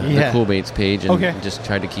 2013, the Cool Baits page, and just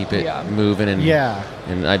tried to keep it moving.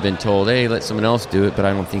 And I've been told, hey, let someone else do it, but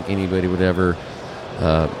I don't think anybody would ever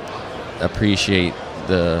appreciate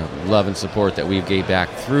the love and support that we've gave back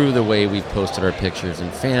through the way we've posted our pictures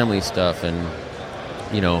and family stuff. And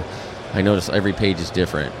I notice every page is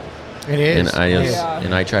different. It is.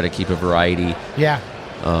 And I try to keep a variety. Yeah.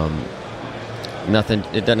 Nothing.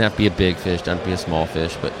 It doesn't have to be a big fish. Doesn't have to be a small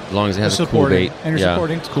fish. But as long as it has a cool bait, and you're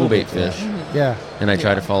supporting cool bait fish. Yeah. And I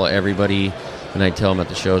try to follow everybody, and I tell them at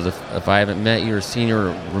the shows, if I haven't met you or seen you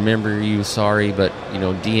or remember you, sorry, but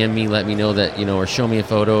DM me, let me know that or show me a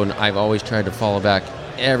photo. And I've always tried to follow back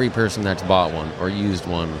every person that's bought one or used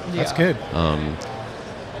one. Yeah. That's good.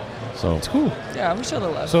 So it's cool. Yeah, we show the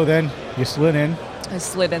love. So then you slid in. I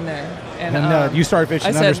slid in there, and you started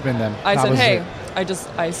fishing underspin. Then I said, "Hey,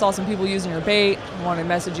 I saw some people using your bait. Wanted to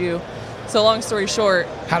message you." So long story short,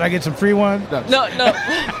 how'd I get some free ones? No.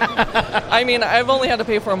 I mean, I've only had to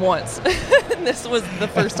pay for them once. This was the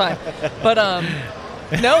first time, but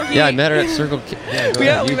no. I met her at Circle K.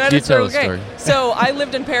 We met at Circle K. So I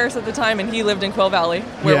lived in Paris at the time, and he lived in Quail Valley,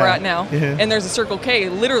 where we're at now. Yeah. And there's a Circle K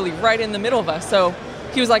literally right in the middle of us. So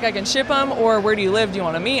he was like, I can ship them, or where do you live? Do you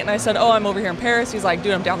want to meet? And I said, oh, I'm over here in Paris. He's like,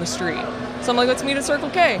 dude, I'm down the street. So I'm like, let's meet at Circle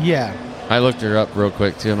K. Yeah. I looked her up real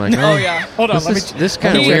quick, too. I'm like, oh, yeah. Hold on. This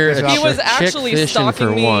kind of weird. He was actually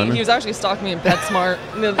stalking me. He was actually stalking me in PetSmart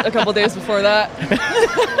a couple days before that.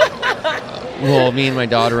 Well, me and my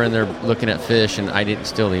daughter were in there looking at fish, and I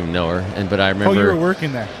still didn't know her. But I remember. Oh, you were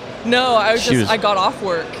working there. No, I got off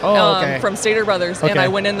work from Stater Brothers, and I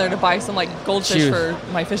went in there to buy some goldfish for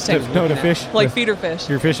my fish tank. To fish? Feeder fish.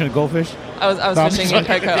 You're fishing a goldfish? I was fishing in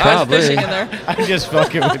Petco. I was fishing in there. I'm just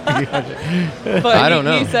fucking with you. But I don't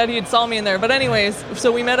know. He said he saw me in there. But anyways,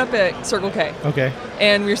 so we met up at Circle K. Okay.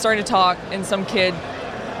 And we were starting to talk, and some kid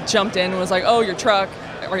jumped in and was like, oh, your truck,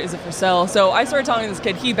 or is it for sale? So I started talking to this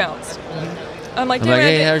kid. He bounced. I'm like,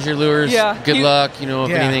 hey, how's your lures? Yeah. Good luck.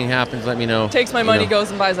 If anything happens, let me know. Takes my money, goes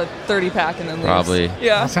and buys a 30-pack and then leaves. Probably.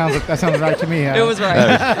 Yeah. That sounds right to me. Huh? It was right.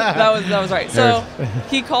 that was right. So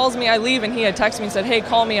he calls me. I leave, and he had texted me and said, hey,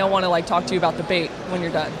 call me. I want to talk to you about the bait when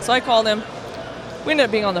you're done. So I called him. We ended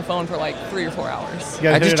up being on the phone for 3 or 4 hours.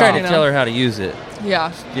 I just tried to tell her how to use it.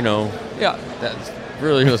 Yeah. Yeah. That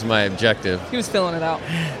really was my objective. He was filling it out.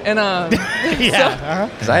 And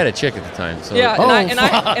because I had a chick at the time. So yeah, and I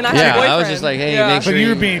had a boyfriend. I was just like, hey, make sure. But you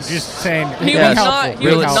were being just saying he was not slow. I hope you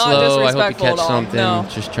disrespectful catch at all. something. No.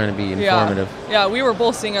 Just trying to be informative. Yeah, we were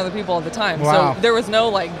both seeing other people at the time. Wow. So there was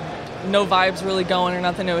no no vibes really going or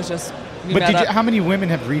nothing. It was just how many women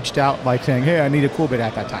have reached out saying, hey, I need a cool bit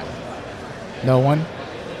at that time? No one?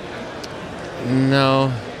 No.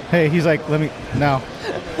 Hey, he's like, let me. No.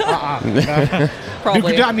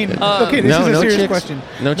 Probably. Okay, this is a serious question.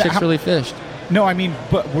 No chicks really fished. No, I mean,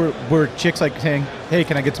 but were chicks saying, hey,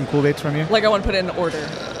 can I get some cool baits from you? I want to put it in order.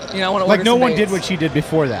 I want to order no some one baits. did what she did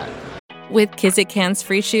before that. With Kizik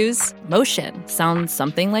hands-free shoes, motion sounds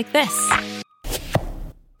something like this.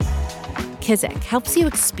 Kizik helps you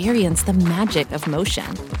experience the magic of motion.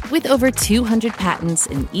 With over 200 patents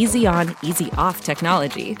and easy-on, easy-off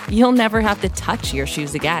technology, you'll never have to touch your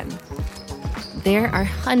shoes again. There are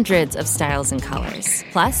hundreds of styles and colors,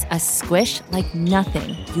 plus a squish like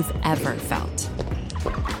nothing you've ever felt.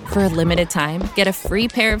 For a limited time, get a free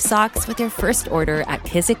pair of socks with your first order at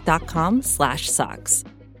kizik.com/socks.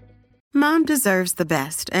 Mom deserves the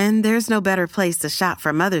best, and there's no better place to shop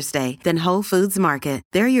for Mother's Day than Whole Foods Market.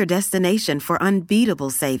 They're your destination for unbeatable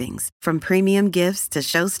savings, from premium gifts to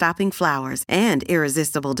show-stopping flowers and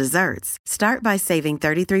irresistible desserts. Start by saving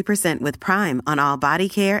 33% with Prime on all body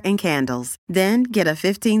care and candles. Then get a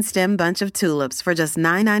 15-stem bunch of tulips for just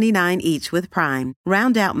 $9.99 each with Prime.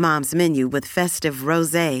 Round out Mom's menu with festive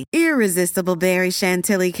rosé, irresistible berry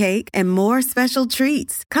chantilly cake, and more special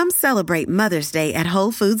treats. Come celebrate Mother's Day at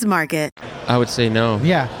Whole Foods Market. I would say no.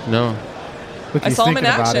 Yeah. No. I saw him in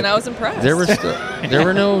action. I was impressed. There were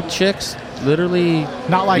no chicks. Literally,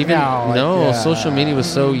 not like even, now. No, social media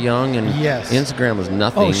was so young, and Instagram was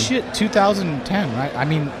nothing. Oh shit, 2010, right? I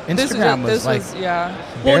mean, Instagram was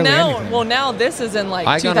now this is in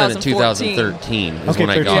I got on in 2013. Is when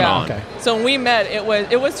I got on. Okay. So when we met, it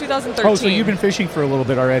was 2013. Oh, so you've been fishing for a little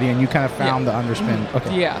bit already, and you kind of found the underspin.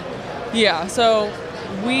 Okay. Yeah. So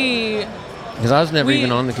we. Because I was never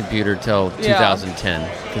even on the computer till 2010.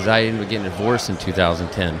 Because I ended up getting divorced in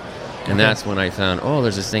 2010. And that's when I found,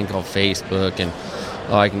 there's this thing called Facebook, and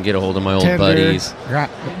I can get a hold of my old buddies.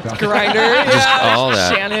 Grindr, just all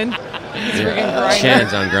that. Shannon. Grindr.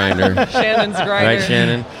 Shannon's on Grindr. Shannon's Grindr. Right,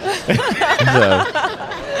 Shannon?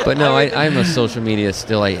 But no, I'm a social media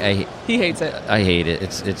still. He hates it. I hate it.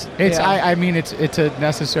 It's I mean, it's a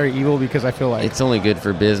necessary evil because I feel like it's only good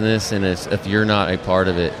for business, and if you're not a part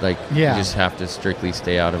of it, you just have to strictly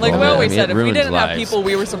stay out of it. Like we always said, if we didn't lives. have people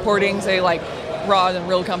we were supporting, say raw and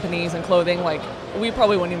real companies and clothing, we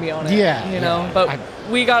probably wouldn't even be on it. Yeah, But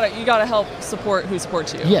you gotta help support who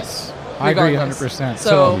supports you. Yes, I agree 100%.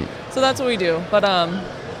 So that's what we do. But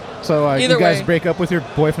So you guys break up with your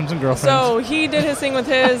boyfriends and girlfriends. So he did his thing with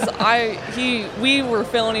his. We were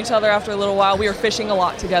feeling each other after a little while. We were fishing a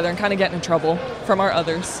lot together and kind of getting in trouble from our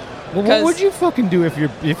others. Well, what would you fucking do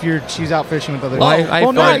if she's out fishing with other?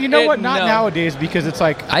 Well, you know what? Not nowadays, because it's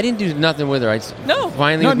like I didn't do nothing with her. No.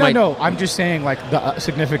 I'm just saying, the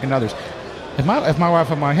significant others. If my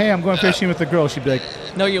wife, I'm like, hey, I'm going fishing with the girl, she'd be like,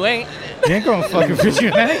 no, you ain't. You ain't going fucking fishing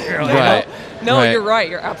with that girl. Right. No, right. You're right.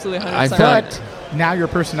 You're absolutely 100%. But now your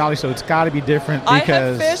personality, so it's got to be different. Because I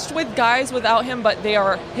have fished with guys without him, but they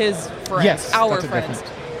are his friends. Yes, our friends.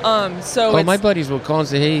 My buddies will call and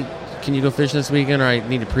say, hey, can you go fish this weekend, or I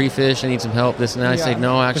need to pre-fish, I need some help, this and that. I say,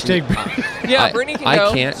 no, actually. Brittany can go.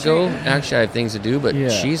 I can't go. Actually, I have things to do, but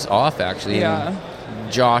she's off, actually. Yeah.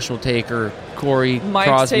 And Josh will take her. Corey, Mike's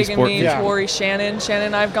Crosby, taking me. Corey, Shannon.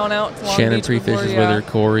 Shannon, I've gone out to Long Shannon Beach pre-fishes before, with her.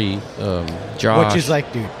 Corey, Josh. Which is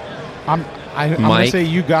dude, I'm going to say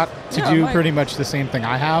you got to do pretty much the same thing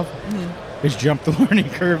I have, is jump the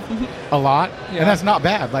learning curve a lot. Yeah. And that's not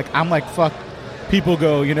bad. I'm fuck. People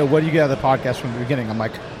go, what do you get out of the podcast from the beginning? I'm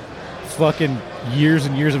like, fucking years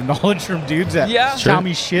and years of knowledge from dudes that tell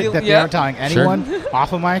me shit that they aren't telling anyone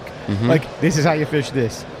off of mic. Mm-hmm. This is how you fish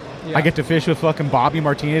this. Yeah. I get to fish with fucking Bobby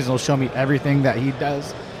Martinez, and he'll show me everything that he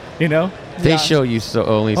does. They show you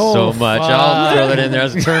so much. I'll throw that in there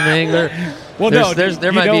as a term angler. Well,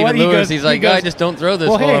 there might be even Lewis. He's like, guy, just don't throw this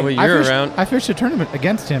while you're around. I fished a tournament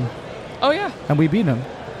against him. Oh yeah. And we beat him.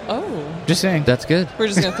 Oh. Ooh. Just saying. That's good. We're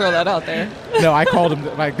just going to throw that out there. No, I called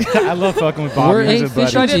him. Like, I love fucking with Bobby. He's a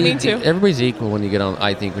buddy. I didn't mean to. Everybody's equal when you get on.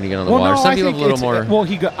 I think when you get on the water, some people have a little more. Well,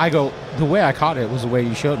 I go. The way I caught it was the way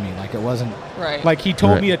you showed me. Like it wasn't. Right. Like he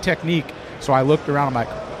told me a technique, so I looked around. I'm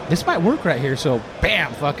like, this might work right here. So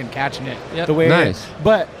bam, fucking catching it. Yep. The way. Nice.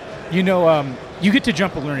 But you know, you get to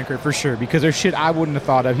jump a learning curve for sure because there's shit I wouldn't have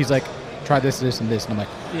thought of. He's like, try this, and this, and I'm like,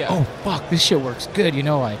 oh fuck, this shit works good. You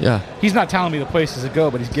know, like he's not telling me the places to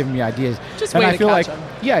go, but he's giving me ideas. Just and way I to feel catch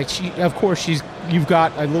like, him. of course, you've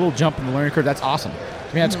got a little jump in the learning curve. That's awesome.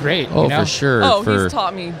 I mean, that's great. Oh, you know? for sure. Oh, he's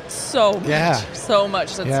taught me so much. So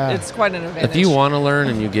much. It's quite an advantage. If you want to learn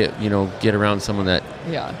and you get around someone that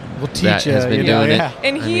will teach that has been doing it,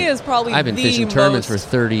 and he is probably I've been fishing tournaments for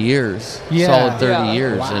 30 years, solid 30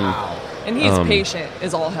 years, and he's patient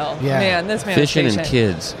as all hell. Man, this man fishing is and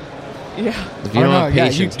patient. kids. Yeah. If you don't have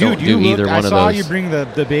patience, don't do either one of those. I saw you bring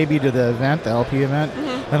the baby to the event, the LP event,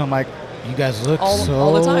 and I'm like, you guys look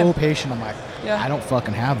all the time. patient. I'm like, I don't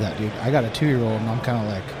fucking have that, dude. I got a 2-year-old, and I'm kind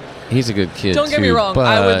of like. He's a good kid. Don't get me too, wrong. but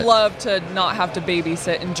I would love to not have to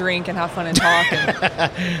babysit and drink and have fun and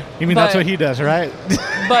talk. You mean that's what he does, right?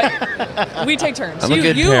 But we take turns. I'm a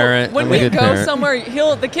good parent. When we go somewhere,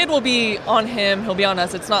 the kid will be on him. He'll be on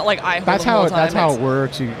us. It's not like I hold him the whole time. That's how it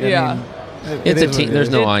works. It's a team. There's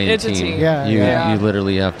no I in it's team. A team. You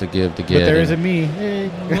literally have to give to get. But there is a me. Yeah,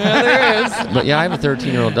 there is. But I have a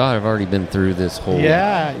 13-year-old daughter. I've already been through this whole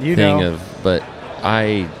thing but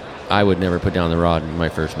I would never put down the rod in my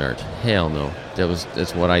first marriage. Hell no.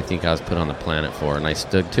 That's what I think I was put on the planet for, and I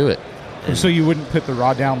stuck to it. And so you wouldn't put the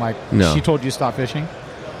rod down like she told you to stop fishing?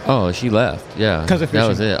 Oh, she left. Yeah, because of fishing. That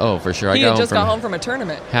was it. Oh, for sure. He had just got home from a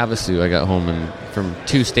tournament. Havasu. I got home from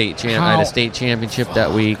 2 state champ. I had a state championship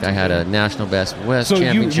that week. I had a national best West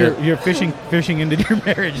championship. So you're fishing into your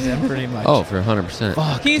marriage then, pretty much. Oh, for 100%.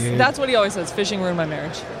 Fuck, that's what he always says. Fishing ruined my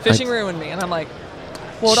marriage. Fishing ruined me, and I'm like.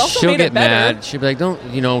 Well, it also she'll made get it better. mad. She'll be like, don't,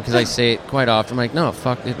 because I say it quite often. I'm like, no,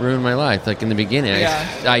 fuck, it ruined my life. Like in the beginning,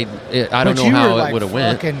 I don't know how it would have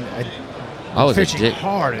went. I was fishing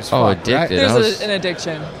hard as fuck. Oh, addicted. Right? There's an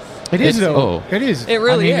addiction. It is though. It is. It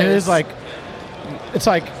really is. It is like, it's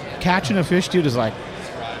like catching a fish, dude. Is like,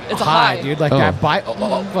 it's a high, dude. Like that bite.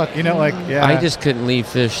 Oh, fuck. I just couldn't leave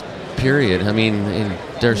fish. Period. I mean,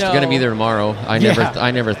 they're going to be there tomorrow. I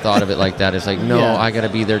never thought of it like that. It's like, I got to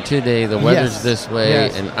be there today. The weather's this way,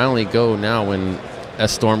 and I only go now when a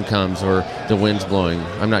storm comes or the wind's blowing.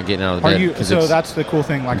 I'm not getting out of bed. So that's the cool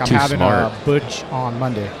thing. Like I'm having a Butch on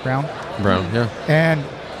Monday. Brown, yeah. And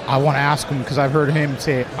I want to ask him because I've heard him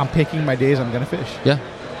say, I'm picking my days I'm going to fish. Yeah.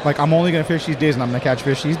 Like I'm only going to fish these days and I'm going to catch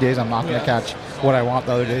fish these days. I'm not going to catch what I want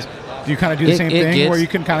the other days. Do you kind of do the same thing where you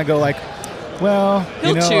can kind of go like, well,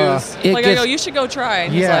 he'll choose. I go, you should go try.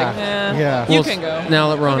 And he's like, you can go. Now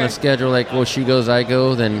that we're on a schedule, like, she goes, I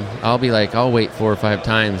go, then I'll be like, I'll wait 4 or 5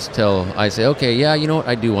 times till I say, okay, you know what,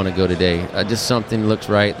 I do want to go today. Just something looks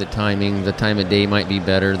right. The timing, the time of day might be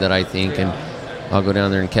better that I think, and I'll go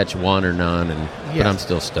down there and catch one or none. But I'm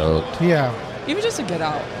still stoked. Yeah. Even just to get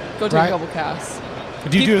out, go take a couple casts.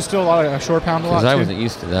 Do you do still a lot of short pound a lot? Because I wasn't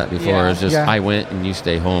used to that before. Yeah. It was just I went and you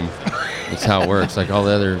stay home. That's how it works. Like all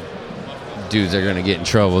the other dudes are going to get in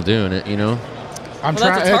trouble doing it, I'm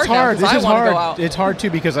trying. It's hard. This is hard. It's hard too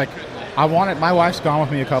because like I want it. My wife's gone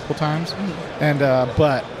with me a couple times, and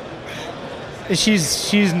but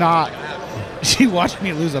she's not. She watched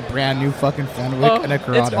me lose a brand new fucking Fenwick and a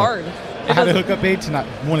Corrado. It's hard. I had a hookup bait tonight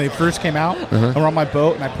when they first came out. I were on my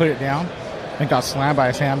boat and I put it down and got slammed by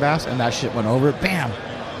a sand bass and that shit went over. Bam.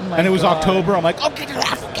 And it was October. I'm like, okay,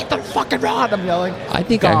 get the fucking rod. I'm yelling. I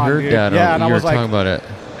think I heard that. And you I were talking about it.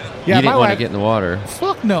 Yeah, you didn't want to get in the water.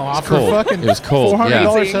 Fuck no. It was cold. Fucking it was cold.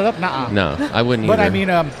 $400 setup? Nuh-uh. No, I wouldn't but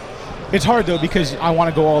either. I mean, it's hard though because I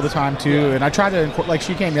want to go all the time too, and I try to like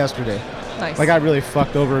she came yesterday. Nice. Like I really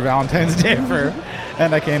fucked over Valentine's Day for her,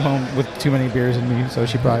 and I came home with too many beers in me, so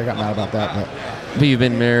she probably got mad about that. But you've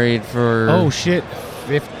been married for... Oh shit!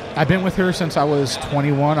 I've been with her since I was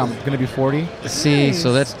 21. I'm gonna be 40. See,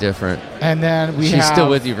 so that's different. And then she's still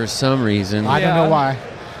with you for some reason. I don't know why,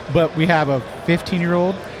 but we have a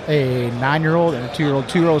 15-year-old, a 9-year-old, and a 2-year-old.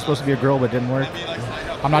 2-year-old was supposed to be a girl, but didn't work.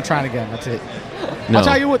 I'm not trying again. That's it. No. I'll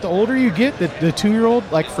tell you what. The older you get, the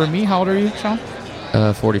 2-year-old. Like for me, how old are you, Sean?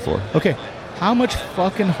 44. Okay. How much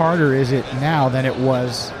fucking harder is it now than it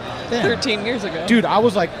was then? 13 years ago. Dude, I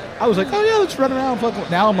was like, oh yeah, let's run around.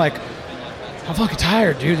 Now I'm like, I'm fucking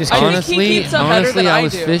tired, dude. Honestly, I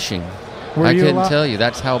was fishing. I couldn't tell you.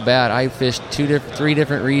 That's how bad. I fished 3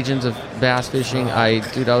 different regions of bass fishing.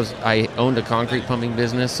 I owned a concrete pumping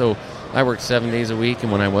business, so I worked 7 days a week,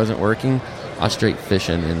 and when I wasn't working, I was straight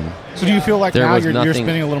fishing. And so do you feel like there now was you're nothing-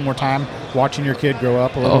 spending a little more time watching your kid grow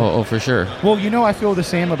up a little? Oh, for sure. Well, I feel the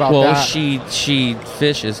same about Well, that. she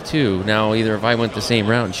fishes too. Now, either if I went the same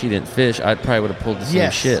route and she didn't fish, I probably would have pulled the same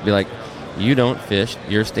Yes. shit. Be like, you don't fish.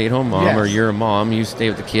 You're a stay-at-home mom, Yes. or you're a mom. You stay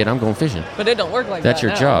with the kid. I'm going fishing. But it don't work like That's that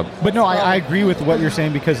your now. job. But no, I agree with what you're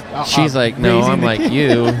saying because She's like, no, raising I'm the like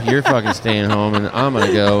kid. you're fucking staying home, and I'm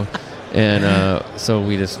gonna go. And so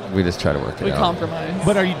we just try to work it We out. compromise.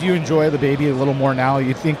 But do you enjoy the baby a little more now,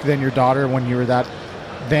 you think, than your daughter when you were that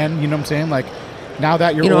then? You know what I'm saying? Like, now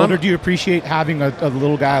that you're older, do you appreciate having a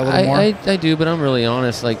little guy a little more? I do, but I'm really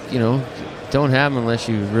honest. Like, don't have him unless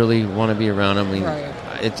you really want to be around him. I mean, Right.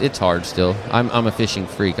 it's hard still. I'm a fishing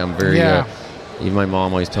freak. I'm very. Even my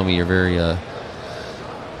mom always told me you're very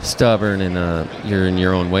stubborn and you're in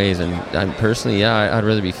your own ways. And I'm personally, I'd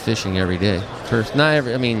rather be fishing every day. Not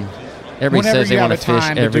every. I mean, everybody Whenever says they you want have to the fish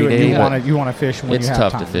time to every do it, day. you want to fish when it's you have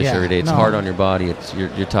tough time. to fish Yeah. every day. It's No. hard on your body.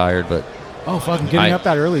 You're tired, but fucking getting up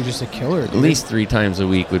that early is just a killer. Dude. at least 3 times a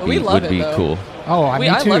week would We love be it, though. cool. Oh, I me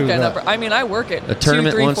too. love getting up. I mean, I work at A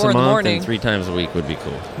tournament 2, 3, once 4 a in the month morning. and 3 times a week would be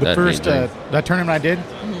cool. The That'd be first a dream. that tournament I did,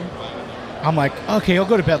 I'm like, okay, I'll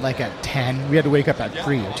go to bed like at 10. We had to wake up at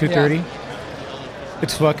 3 or 2:30. Yeah.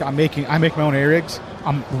 It's I make my own air rigs.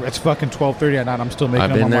 It's fucking 12:30 at night. I'm still making I've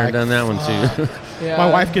them. been I'm there, like, done that one too. Yeah. My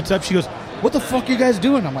wife gets up. She goes, "What the fuck are you guys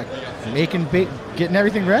doing?" I'm like, making getting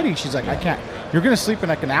everything ready. She's like, "I can't. You're gonna sleep in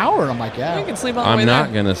like an hour." And I'm like, "Yeah." You can sleep on the way I'm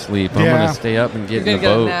not there. gonna sleep. I'm Yeah. gonna stay up and You're get in gonna the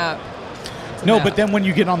get a boat. nap. No, Yeah. but then when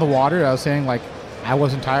you get on the water, I was saying like, I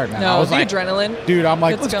wasn't tired, man. I No, was the like, adrenaline. dude, I'm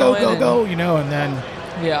like, gets let's go, going go, you know. And then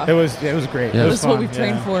Yeah. it was great. Yeah. It was This is what fun, we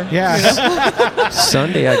trained for. Yeah.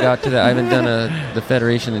 Sunday I got to that. I haven't done the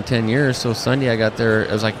Federation in 10 years, so Sunday I got there.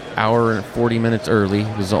 It was like hour and 40 minutes early.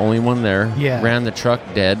 It was the only one there. Yeah. Ran the truck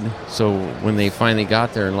dead. So when they finally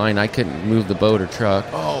got there in line, I couldn't move the boat or truck.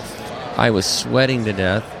 Oh, I was sweating to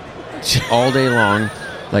death all day long,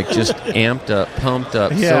 like just amped up, pumped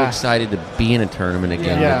up, so Yeah. excited to be in a tournament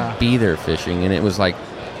again, Yeah. to be there fishing. And it was like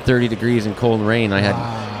 30 degrees and cold and rain.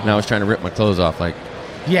 And I was trying to rip my clothes off. Like,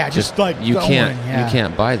 yeah, just like you going, can't yeah. you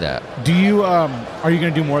can't buy that. Do you are you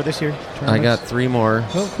gonna do more this year? I got 3 more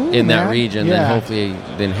Oh, cool, in that man. region. Yeah. Then hopefully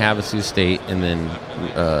then Havasu State, and then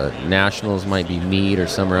nationals might be Meade or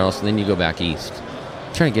somewhere else, and then you go back east.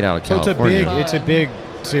 Trying to get out of So California. it's a big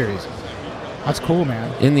series. That's cool,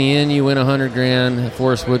 man. In the end, you win $100,000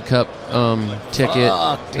 Forest Wood Cup ticket.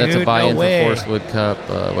 Fuck, That's dude, a buy-in no for way. Forest Wood Cup.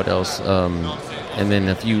 What else? And then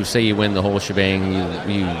if you say you win the whole shebang,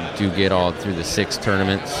 you do get all through the 6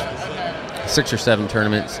 or 7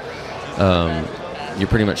 tournaments. You're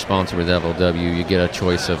pretty much sponsored with FLW. You get a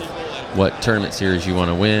choice of what tournament series you want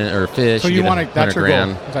to win or fish. So you get want to? That's your goal.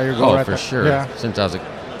 $100,000. Is that your goal? Oh, right for there? sure. Yeah. Since I was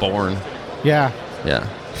born. Yeah. Yeah.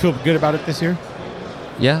 Feel good about it this year?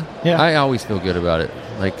 Yeah. Yeah. I always feel good about it.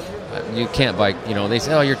 Like, you can't buy, they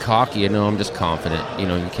say, oh, you're cocky. No, I'm just confident. You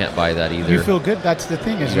can't buy that either. You feel good? That's the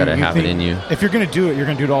thing. Is You gotta have it in you. If you're going to do it, you're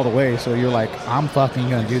going to do it all the way. So you're like, I'm fucking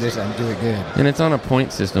going to do this and do it good. And it's on a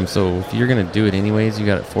point system, so if you're going to do it anyways, you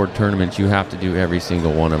got 4 tournaments, you have to do every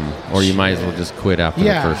single one of them, or you might as well just quit after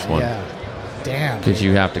the first one. Yeah. Damn. Because dude.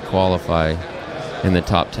 you have to qualify in the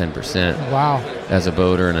top 10% Wow. as a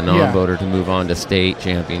boater and a non-boater to move on to state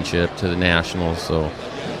championship, to the nationals, so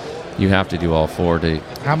you have to do all 4 to...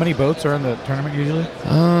 How many boats are in the tournament usually?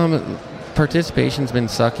 Participation's been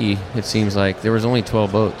sucky, it seems like. There was only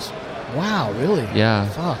 12 boats. Wow, really? Yeah.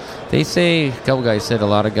 Fuck. They say, a couple guys said a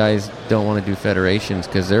lot of guys don't want to do federations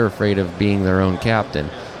because they're afraid of being their own captain.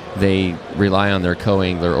 They rely on their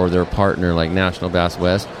co-angler or their partner, like National Bass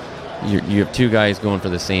West. You have 2 guys going for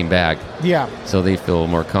the same bag, Yeah. so they feel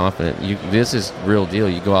more confident. This is real deal.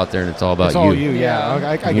 You go out there and it's all about It's all you, yeah. Yeah.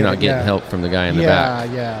 I get You're not it, getting yeah. help from the guy in the yeah, back.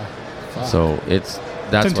 Yeah, Fuck. So that's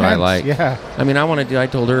It's what I intense, like. Yeah. I mean, I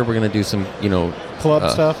told her we're going to do some, Club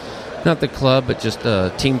stuff. not the club, but just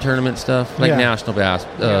team tournament stuff, like Yeah. National Bass,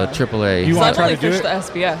 AAA. You So wanna I've try only to do fished it? the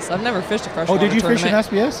SBS. I've never fished a Oh, freshwater did you fish in tournament.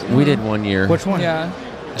 SBS? We did 1 year. Which one? Yeah.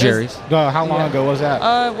 Jerry's. How long Yeah. ago was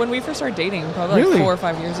that? When we first started dating, probably Really? like 4 or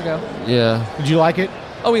 5 years ago. Yeah. Did you like it?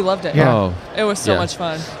 Oh, we loved it. Yeah. Oh, It was so Yeah. much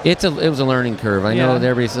fun. it was a learning curve. I know Yeah. that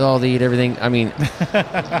everybody says, "Oh, they eat everything." I mean,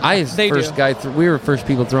 They first do. guy. We were first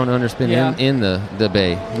people throwing underspin Yeah. in the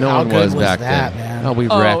bay. No How one good was was back that, then. man? Oh, we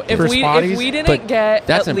Oh, wrecked. if it. For spotties? we didn't But get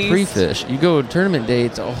that's at in least, pre-fish. You go to tournament day,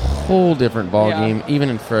 it's a whole different ball Yeah. game, even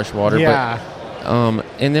in freshwater. Yeah. But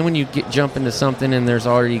and then when you jump into something, and there's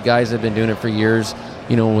already guys that have been doing it for years,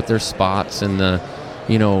 with their spots and the,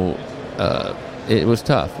 it was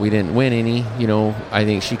tough. We didn't win any. I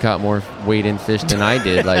think she caught more weight in fish than I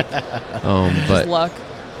did. Like, just but luck.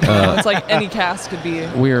 It's like any cast could be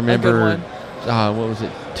we a remember, good one. what was it?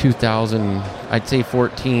 2000, I'd say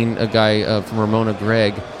 14, a guy from Ramona,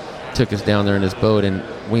 Greg, took us down there in his boat, and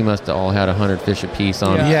we must have all had 100 fish apiece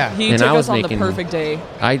on. Yeah. He and took I was us on making, the perfect day.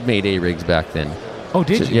 I'd made A-rigs back then. Oh,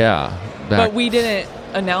 did you? Yeah. But we didn't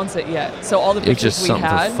announce it yet. So all the It's pictures just we something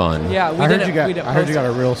for had. fun. Yeah, I heard you got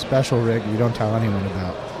a real special rig you don't tell anyone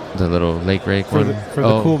about. The little lake rake For one.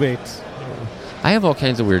 the cool baits. I have all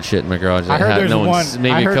kinds of weird shit in my garage. I heard there's one.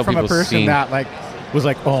 Maybe I heard a couple from a people person seen. that was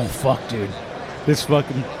like, oh fuck, dude, this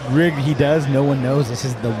fucking rig he does, no one knows. This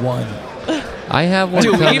is the one. I have one.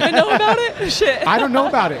 Do we even know about it? Shit. I don't know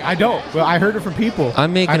about it. I don't. Well, I heard it from people.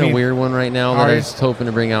 I'm making a weird one right now that I was hoping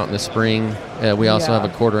to bring out in the spring. We also have a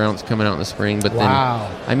 1/4 ounce coming out in the spring. But then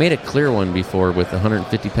I made a clear one before with a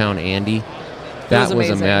 150-pound Andy. That was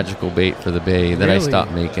a magical bait for the bay that I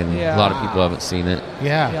stopped making. Yeah. A lot of people haven't seen it.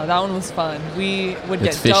 Yeah, that one was fun. We would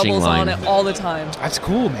It's get fishing doubles line. on it all the time. That's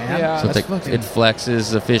cool, man. Yeah. So it's like, it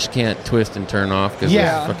flexes. The fish can't twist and turn off because the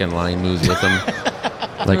fucking line moves with them.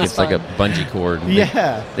 Like it's like a bungee cord.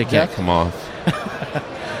 They can't come off.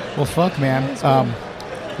 Well, fuck, man.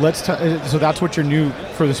 So that's what you're new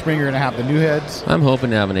for the spring. You're gonna have the new heads. I'm hoping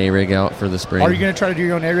to have an A-rig out for the spring. Are you gonna try to do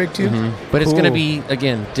your own A-rig too? Mm-hmm. But it's gonna be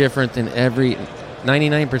again different than every.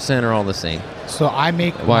 99% are all the same. So I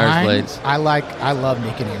make wires, blades. I love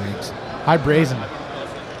making A-rigs. I brazen.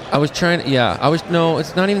 I was trying. No,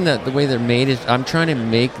 it's not even that the way they're made. Is I'm trying to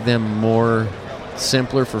make them more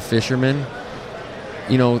simpler for fishermen.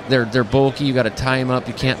 You know, they're bulky. You got to tie them up.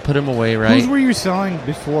 You can't put them away, right? Whose were you selling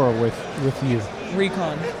before with you?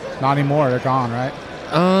 Recon. Not anymore. They're gone, right?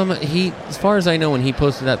 He, as far as I know, when he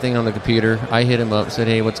posted that thing on the computer, I hit him up, said,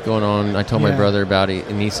 "Hey, what's going on?" I told my brother about it,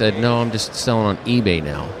 and he said, "No, I'm just selling on eBay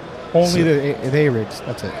now." Only the A-rigs.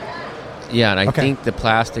 That's it. Yeah, and I think the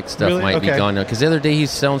plastic stuff might be gone now. Because the other day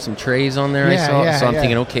he's selling some trays on there. I saw. So I'm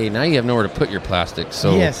thinking, okay, now you have nowhere to put your plastic.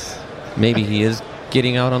 So maybe he is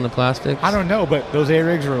getting out on the plastics. I don't know, but those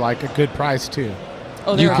A-rigs were like a good price too.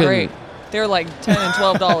 Oh, they're great. They're like $10 and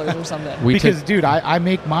 $12 or something. Dude, I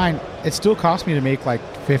make mine. It still costs me to make like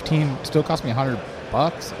 15. Still costs me $100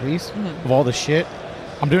 at least of all the shit.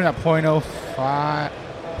 I'm doing at 0.051.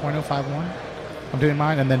 I'm doing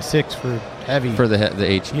mine, and then 6 for heavy. For the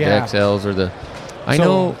XLs or the. I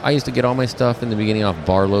know I used to get all my stuff in the beginning off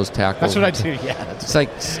Barlow's Tackle. That's what I do. Yeah, it's like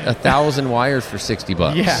 1,000 wires for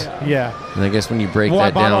 $60. Yeah. And I guess when you break that down,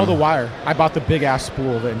 I bought all the wire. I bought the big ass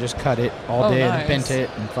spool of it and just cut it all day and bent it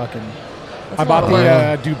and fucking. I bought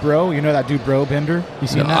the Dubro. You know that Dubro bender? You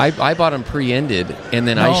seen that? I bought them pre-ended, and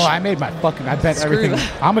then I made my fucking. I bent everything.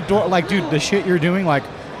 I'm a like, dude. The shit you're doing, like,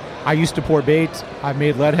 I used to pour baits. I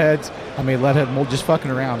made lead heads. I made lead head mold just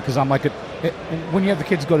fucking around because I'm like, when you have the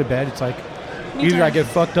kids go to bed, it's like either I get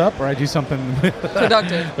fucked up or I do something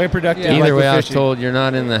productive. Very productive. Either like way, I was told you're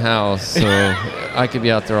not in the house, so I could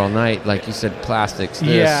be out there all night. Like you said, plastics.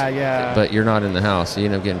 Yeah. But you're not in the house, so you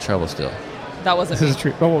end up getting in trouble still. That wasn't This is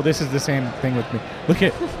true. Oh, well, this is the same thing with me. Look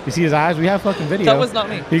at, you see his eyes? We have fucking video. That was not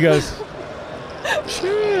me. He goes,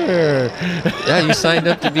 sure. Yeah, you signed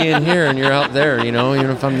up to be in here, and you're out there, you know,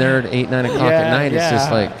 even if I'm there at 8, 9 o'clock at night, it's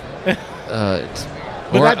just like...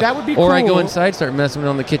 that would be cool. Or I go inside, start messing with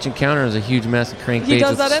on the kitchen counter. There's a huge mess of crankbaits. He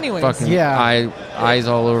does that anyways. Fucking eyes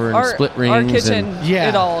all over and split rings. Our kitchen, and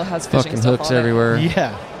it all has fishing fucking stuff hooks on everywhere.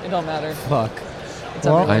 Yeah. It don't matter. Fuck.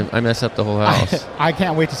 I mess up the whole house. I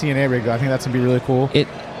can't wait to see an A-rig, though. I think that's going to be really cool.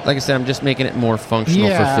 Like I said, I'm just making it more functional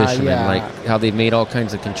for fishermen. Like how they've made all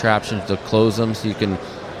kinds of contraptions to close them so you can,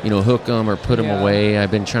 hook them or put them away. I've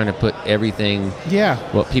been trying to put everything,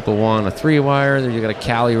 what people want, a 3-wire, you got a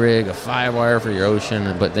Cali rig, a 5-wire for your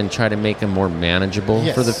ocean, but then try to make them more manageable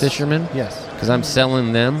for the fishermen. Yes. Because I'm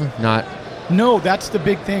selling them, not... No, that's the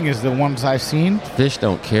big thing is the ones I've seen. Fish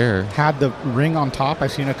don't care. Had the ring on top.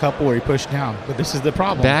 I've seen a couple where you push down, but this is the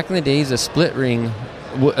problem. Back in the days, a split ring,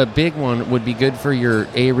 a big one, would be good for your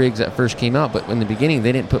A-rigs that first came out, but in the beginning,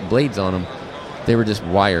 they didn't put blades on them. They were just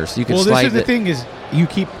wires. So you could slide this is the thing is you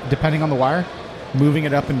keep, depending on the wire, moving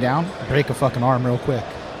it up and down, break a fucking arm real quick.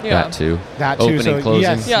 Yeah. That too. Opening, so closing.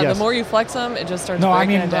 Yes, the more you flex them, it just starts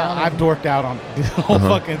breaking it down. I've dorked out on the whole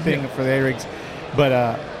fucking thing for the A-rigs.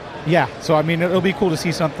 But, so, I mean, it'll be cool to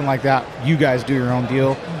see something like that. You guys do your own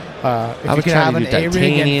deal. I was trying to do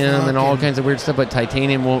titanium and all kinds of weird stuff, but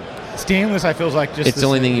titanium won't... Stainless, I feel like just... It's the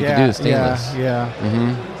only thing you can do is stainless. Yeah.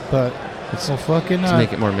 Mm-hmm. But it's so fucking... to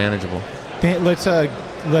make it more manageable. Let's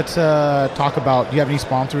talk about... Do you have any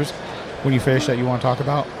sponsors when you fish that you want to talk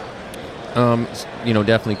about?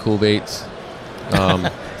 Definitely Cool Baits.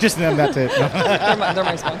 Just them, that's it. they're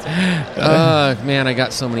my sponsor. Man, I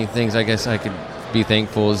got so many things. I guess I could be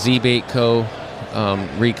thankful. Z-Bait Co.,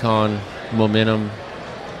 Recon, Momentum.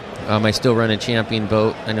 I still run a Champion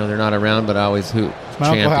boat. I know they're not around, but I always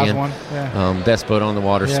champion. Has one. Yeah. Best boat on the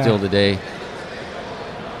water still today.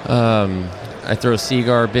 I throw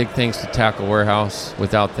Seagar, big thanks to Tackle Warehouse.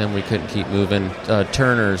 Without them, we couldn't keep moving.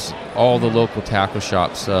 Turner's, all the local tackle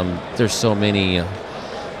shops. There's so many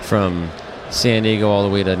from San Diego all the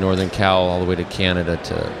way to Northern Cal, all the way to Canada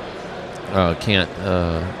to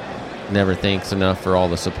never thanks enough for all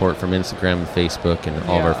the support from Instagram and Facebook and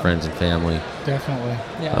all of our friends and family. Definitely.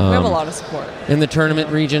 Yeah, we have a lot of support. In the tournament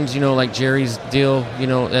regions, like Jerry's deal,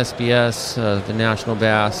 SBS, the National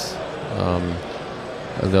Bass,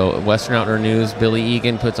 the Western Outdoor News, Billy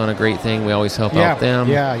Egan puts on a great thing. We always help out them.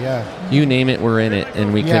 Yeah. You name it, we're in it,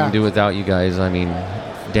 and we couldn't do without you guys. I mean,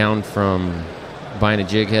 down from buying a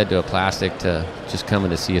jig head to a plastic to just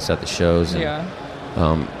coming to see us at the shows. And,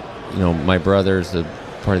 my brother's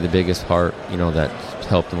probably the biggest part, that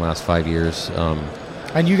helped in the last 5 years.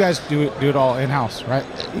 And you guys do it all in-house, right?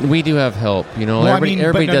 We do have help.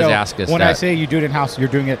 Everybody does ask us when that. I say you do it in-house, you're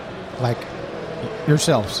doing it like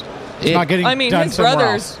yourselves. It's not getting done his somewhere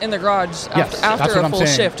brother's else. in the garage after a full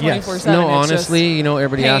shift, 24/7. No, honestly,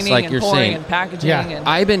 everybody asks like you're saying. And packaging. And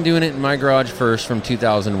I've been doing it in my garage first from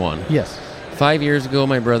 2001. Yes. 5 years ago,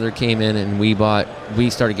 my brother came in and we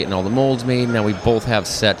started getting all the molds made. Now we both have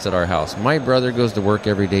sets at our house. My brother goes to work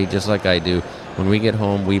every day just like I do. When we get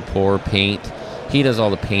home, we pour, paint. He does all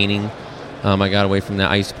the painting. I got away from that.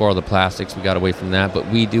 I used to pour all the plastics. We got away from that. But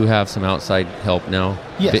we do have some outside help now.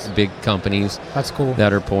 Yes. Big companies. That's cool.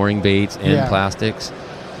 That are pouring baits and plastics.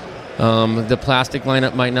 The plastic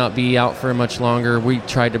lineup might not be out for much longer. We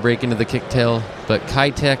tried to break into the kicktail, but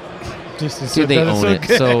Kitech, they own it.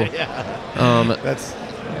 So,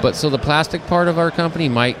 so the plastic part of our company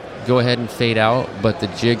might go ahead and fade out, but the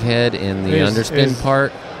jig head and the underspin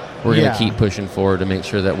part, we're going to keep pushing forward to make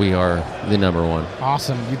sure that we are the number one.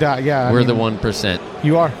 Awesome. We're the 1%.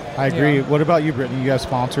 You are. I agree. Yeah. What about you, Brittany? You guys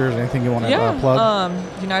sponsors? Anything you want to plug?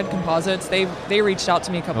 United Composites. They reached out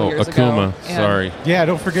to me a couple years Akuma. ago. Sorry. Yeah,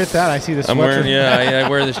 don't forget that. I see this. I'm wearing. I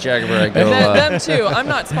wear this jacket where I go. Them too. I'm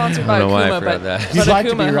not sponsored by Akuma, but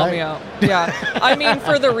Akuma helped me out. Yeah. I mean,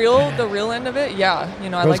 for the real end of it,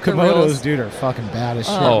 I like the reels. Those Komodos, dude, are fucking bad as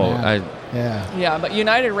shit. Man. Yeah, but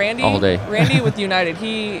United, Randy with United,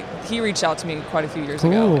 he reached out to me quite a few years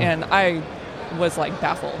ago, and I was like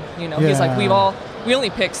baffled. He's like, we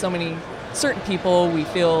only pick so many certain people we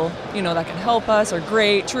feel that can help us, are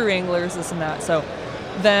great, true anglers, this and that. So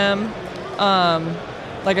them,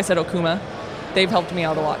 like I said, Okuma, they've helped me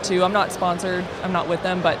out a lot too. I'm not sponsored, I'm not with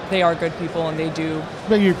them, but they are good people and they do.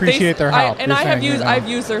 But you appreciate their help. I've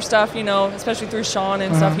used their stuff, especially through Sean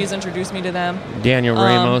and stuff. He's introduced me to them. Daniel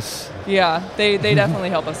Ramos. Yeah, they definitely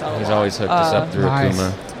help us out a lot. He's always hooked us up through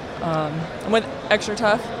Akuma. And with Extra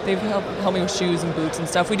Tough, they've helped me with shoes and boots and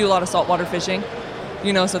stuff. We do a lot of saltwater fishing,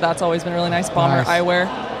 so that's always been really nice. Bomber eyewear.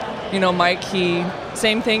 Mike,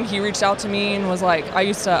 same thing. He reached out to me and was like, I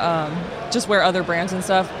used to just wear other brands and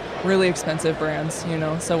stuff. Really expensive brands,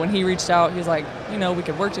 So when he reached out, he was like, we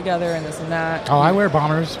could work together and this and that. Oh, I wear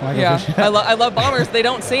bombers when I go fishing. I love bombers. They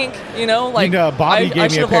don't sink, Bobby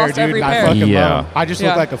gave me a pair, dude, and I fucking love them. I just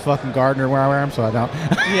look like a fucking gardener when I wear them, so I don't.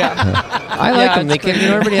 I like them. They can,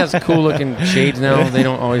 everybody has cool looking shades now. They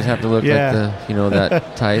don't always have to look like the,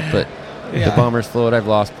 that type. But the bombers float. I've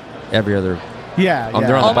lost every other. They're on the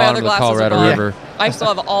bottom of the Colorado River. I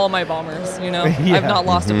still have all my bombers. I've not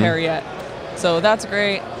lost a pair yet, so that's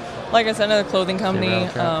great. Like I said, another clothing company,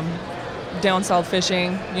 Down South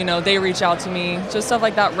Fishing, they reach out to me, just stuff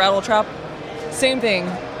like that. Rattle Trap, same thing.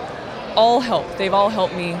 All help. They've all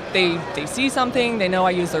helped me. They see something, they know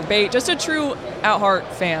I use their bait. Just a true at-heart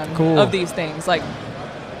fan of these things. Like,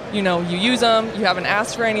 you use them, you haven't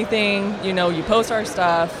asked for anything, you post our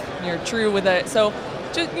stuff, you're true with it. So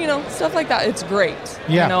just, stuff like that. It's great.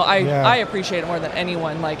 I appreciate it more than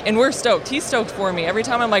anyone. And we're stoked. He's stoked for me. Every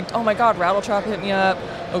time I'm like, oh my God, Rattle Trap hit me up.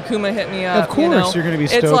 Okuma hit me up. Of course, you're going to be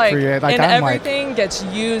stoked for you. And everything gets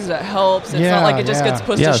used. It helps. It's not like it just gets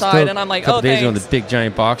pushed aside. And I'm like, a couple days ago, the big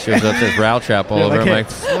giant box shows up, says Rattle Trap all over. I'm like,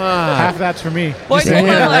 fuck. Half that's for me. Well,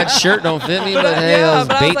 that shirt don't fit me, but hey, those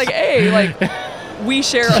baits. I was like, hey, we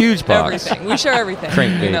share huge box. Everything. We share everything.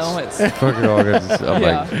 Crankbaits. Fucking all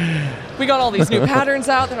good. We got all these new patterns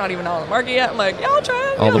out. They're not even on the market yet. I'm like, I'll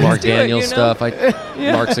try it. All the Mark Daniels stuff.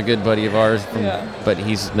 Mark's a good buddy of ours, but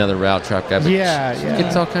he's another Rattle Trap guy. But he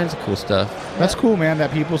gets all kinds of cool stuff. That's cool, man,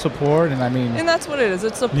 that people support. And that's what it is.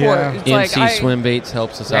 It's support. It's MC Swim Baits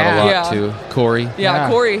helps us out a lot, too. Corey.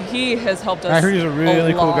 Corey, he has helped us. I heard he's a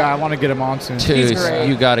really cool guy. I want to get him on soon. He's great.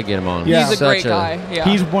 You got to get him on. Yeah. He's a great guy.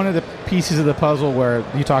 He's one of the pieces of the puzzle where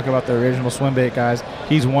you talk about the original swim bait guys.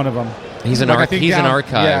 He's one of them. He's an Like, I think he's an down-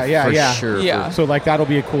 archive yeah, for yeah. sure. Yeah. So like that'll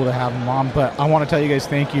be cool to have him on. But I want to tell you guys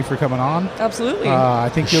thank you for coming on. Absolutely. I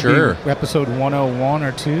think you'll Sure. be episode 101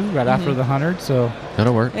 or 2 right after the 100. So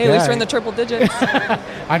That'll work. hey, at least yeah. we're in the triple digits.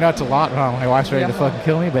 I know it's a lot. My wife's ready to Yeah. fucking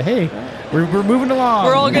kill me, but hey, we're moving along.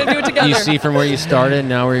 We're all gonna do it together. You see from where you started,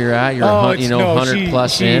 now where you're at, you're it's- 100 she-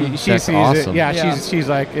 plus she, in. She That's sees awesome. it. Yeah, Yeah. she's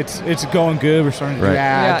like it's going good. We're starting to do Right.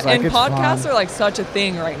 ads. Yeah, Like, and it's podcasts fun. are like such a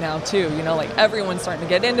thing right now too. You know, like everyone's starting to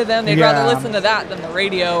get into them. They'd Yeah. rather listen to that than the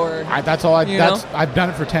radio or. That's all. you know? I've done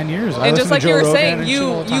it for 10 years. I And listen just to like Joe you were Rogan saying, and you- shit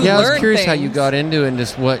all the time. you Yeah, I was learn curious how you things. got into it and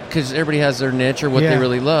just what, because everybody has their niche or what Yeah. they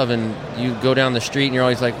really love, and you go down the street and you're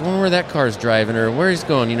always like, well, where that car's driving or where he's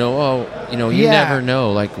going, you Yeah. never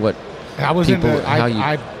know, like what. I was people- into. how you-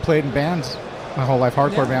 I played in bands my whole life,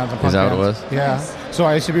 hardcore bands and punk Is that what it bands. was? Yeah. Nice. So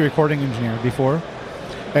I used to be a recording engineer before,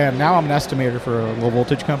 and now I'm an estimator for a low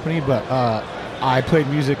voltage company. But I played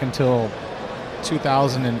music until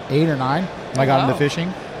 2008 or 9. And I got wow. into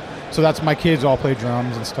fishing. So that's my kids all play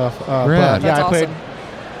drums and stuff. Rad. But yeah, That's I played. awesome.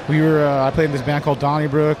 I played in this band called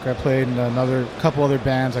Donnybrook. I played in another couple other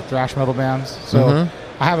bands like thrash metal bands. So Mhm.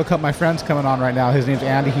 I have a couple of my friends coming on right now. His name's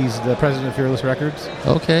Andy. He's the president of Fearless Records.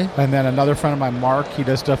 Okay. And then another friend of mine, Mark, he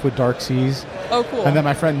does stuff with Dark Seas. Oh, cool. And then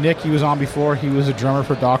my friend Nick, he was on before. He was a drummer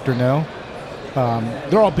for Dr. No.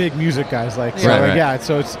 They're all big music guys, like so. Right, right. Yeah,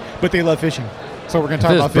 so it's but they love fishing. So we're gonna If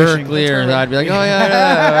talk it about was fishing. Berkeley, or I'd be like, oh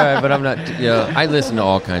yeah, but I'm not. Yeah, I listen to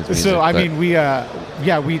all kinds of music. So I but-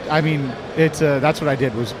 mean, it's that's what I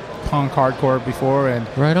did was punk hardcore before, and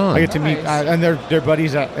Right on. I get to meet Nice. and they're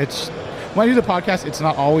buddies. When I do the podcast, it's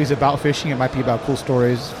not always about fishing. It might be about cool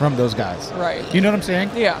stories from those guys. Right. You know what I'm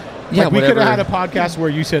saying? Yeah. Yeah, Like we could have whatever. had a podcast where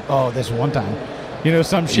you said, "Oh, this one time,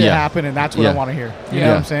 some shit Yeah. happened, and that's what I Yeah. want to hear." You Yeah.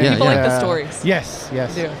 know what I'm saying? Yeah, People yeah. like the stories. Yes,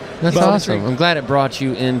 yes. They do. That's But- awesome. I'm glad it brought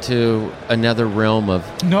you into another realm of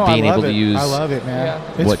No, being I love able it. to use I love it, man. Yeah.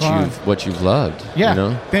 It's what fun. you've loved. Yeah. You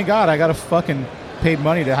know? Thank God I got a fucking paid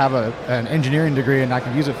money to have an engineering degree, and I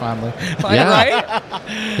can use it finally. Fine, Yeah. right?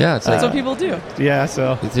 Yeah, it's That's like what people do. Yeah,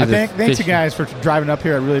 so It's either thanks you fishing- guys for driving up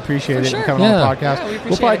here. I really appreciate For it sure. and coming Yeah. on the podcast. Yeah, we we'll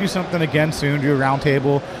appreciate probably it. do something again soon. Do a round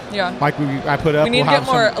table. Yeah. Like I put up. We need we'll to have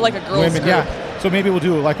get more some like a girls women. group. Yeah. So maybe we'll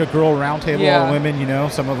do like a girl round table Yeah. of women.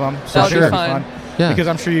 Some of them. So That would be that'd fun. Yeah. Because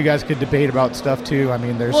I'm sure you guys could debate about stuff too. I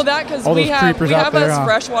mean, there's Well, that because all we those have creepers we out have there. us huh?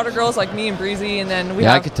 freshwater girls like me and Breezy, and then we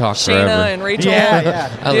Yeah, I have could talk Shayna forever. and Rachel. Yeah, yeah.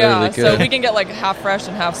 I literally so could. we can get like half fresh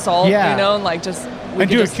and half salt. Yeah. And like just we And could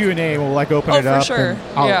do a just, Q&A. We'll like open Oh, it for up. sure. And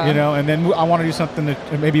I'll, Yeah. and then I want to do something that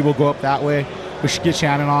maybe we'll go up that way. We should get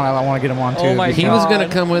Shannon on. I want to get him on too. Oh, my He God. was gonna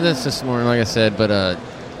come with us this morning, like I said, but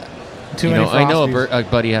Too you many know, I know Frosties. a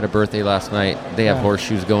buddy had a birthday last night. They have Yeah.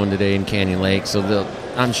 horseshoes going today in Canyon Lake, so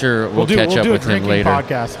I'm sure we'll do catch up a with him drinking later.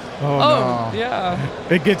 podcast. Oh, Oh no. yeah.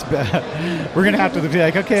 It gets bad. We're gonna have to be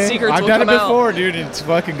like, okay, Secrets I've will done it come out. before, dude. It's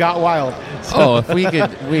fucking got wild. Oh, if we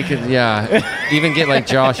could, yeah, even get like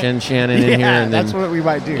Josh and Shannon in here, Yeah, and that's then what we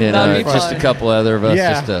might do. and, That'd be just fun. a couple other of us,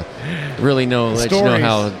 Yeah. just to really let you know Stories.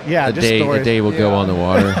 how Yeah, the just day stories. will go Yeah. on the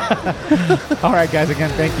water. All right, guys. Again,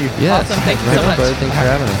 thank you. Yes. Awesome. Thank you so Right on, much. bud. Thanks for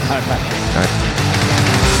having us. All right, bye. All right.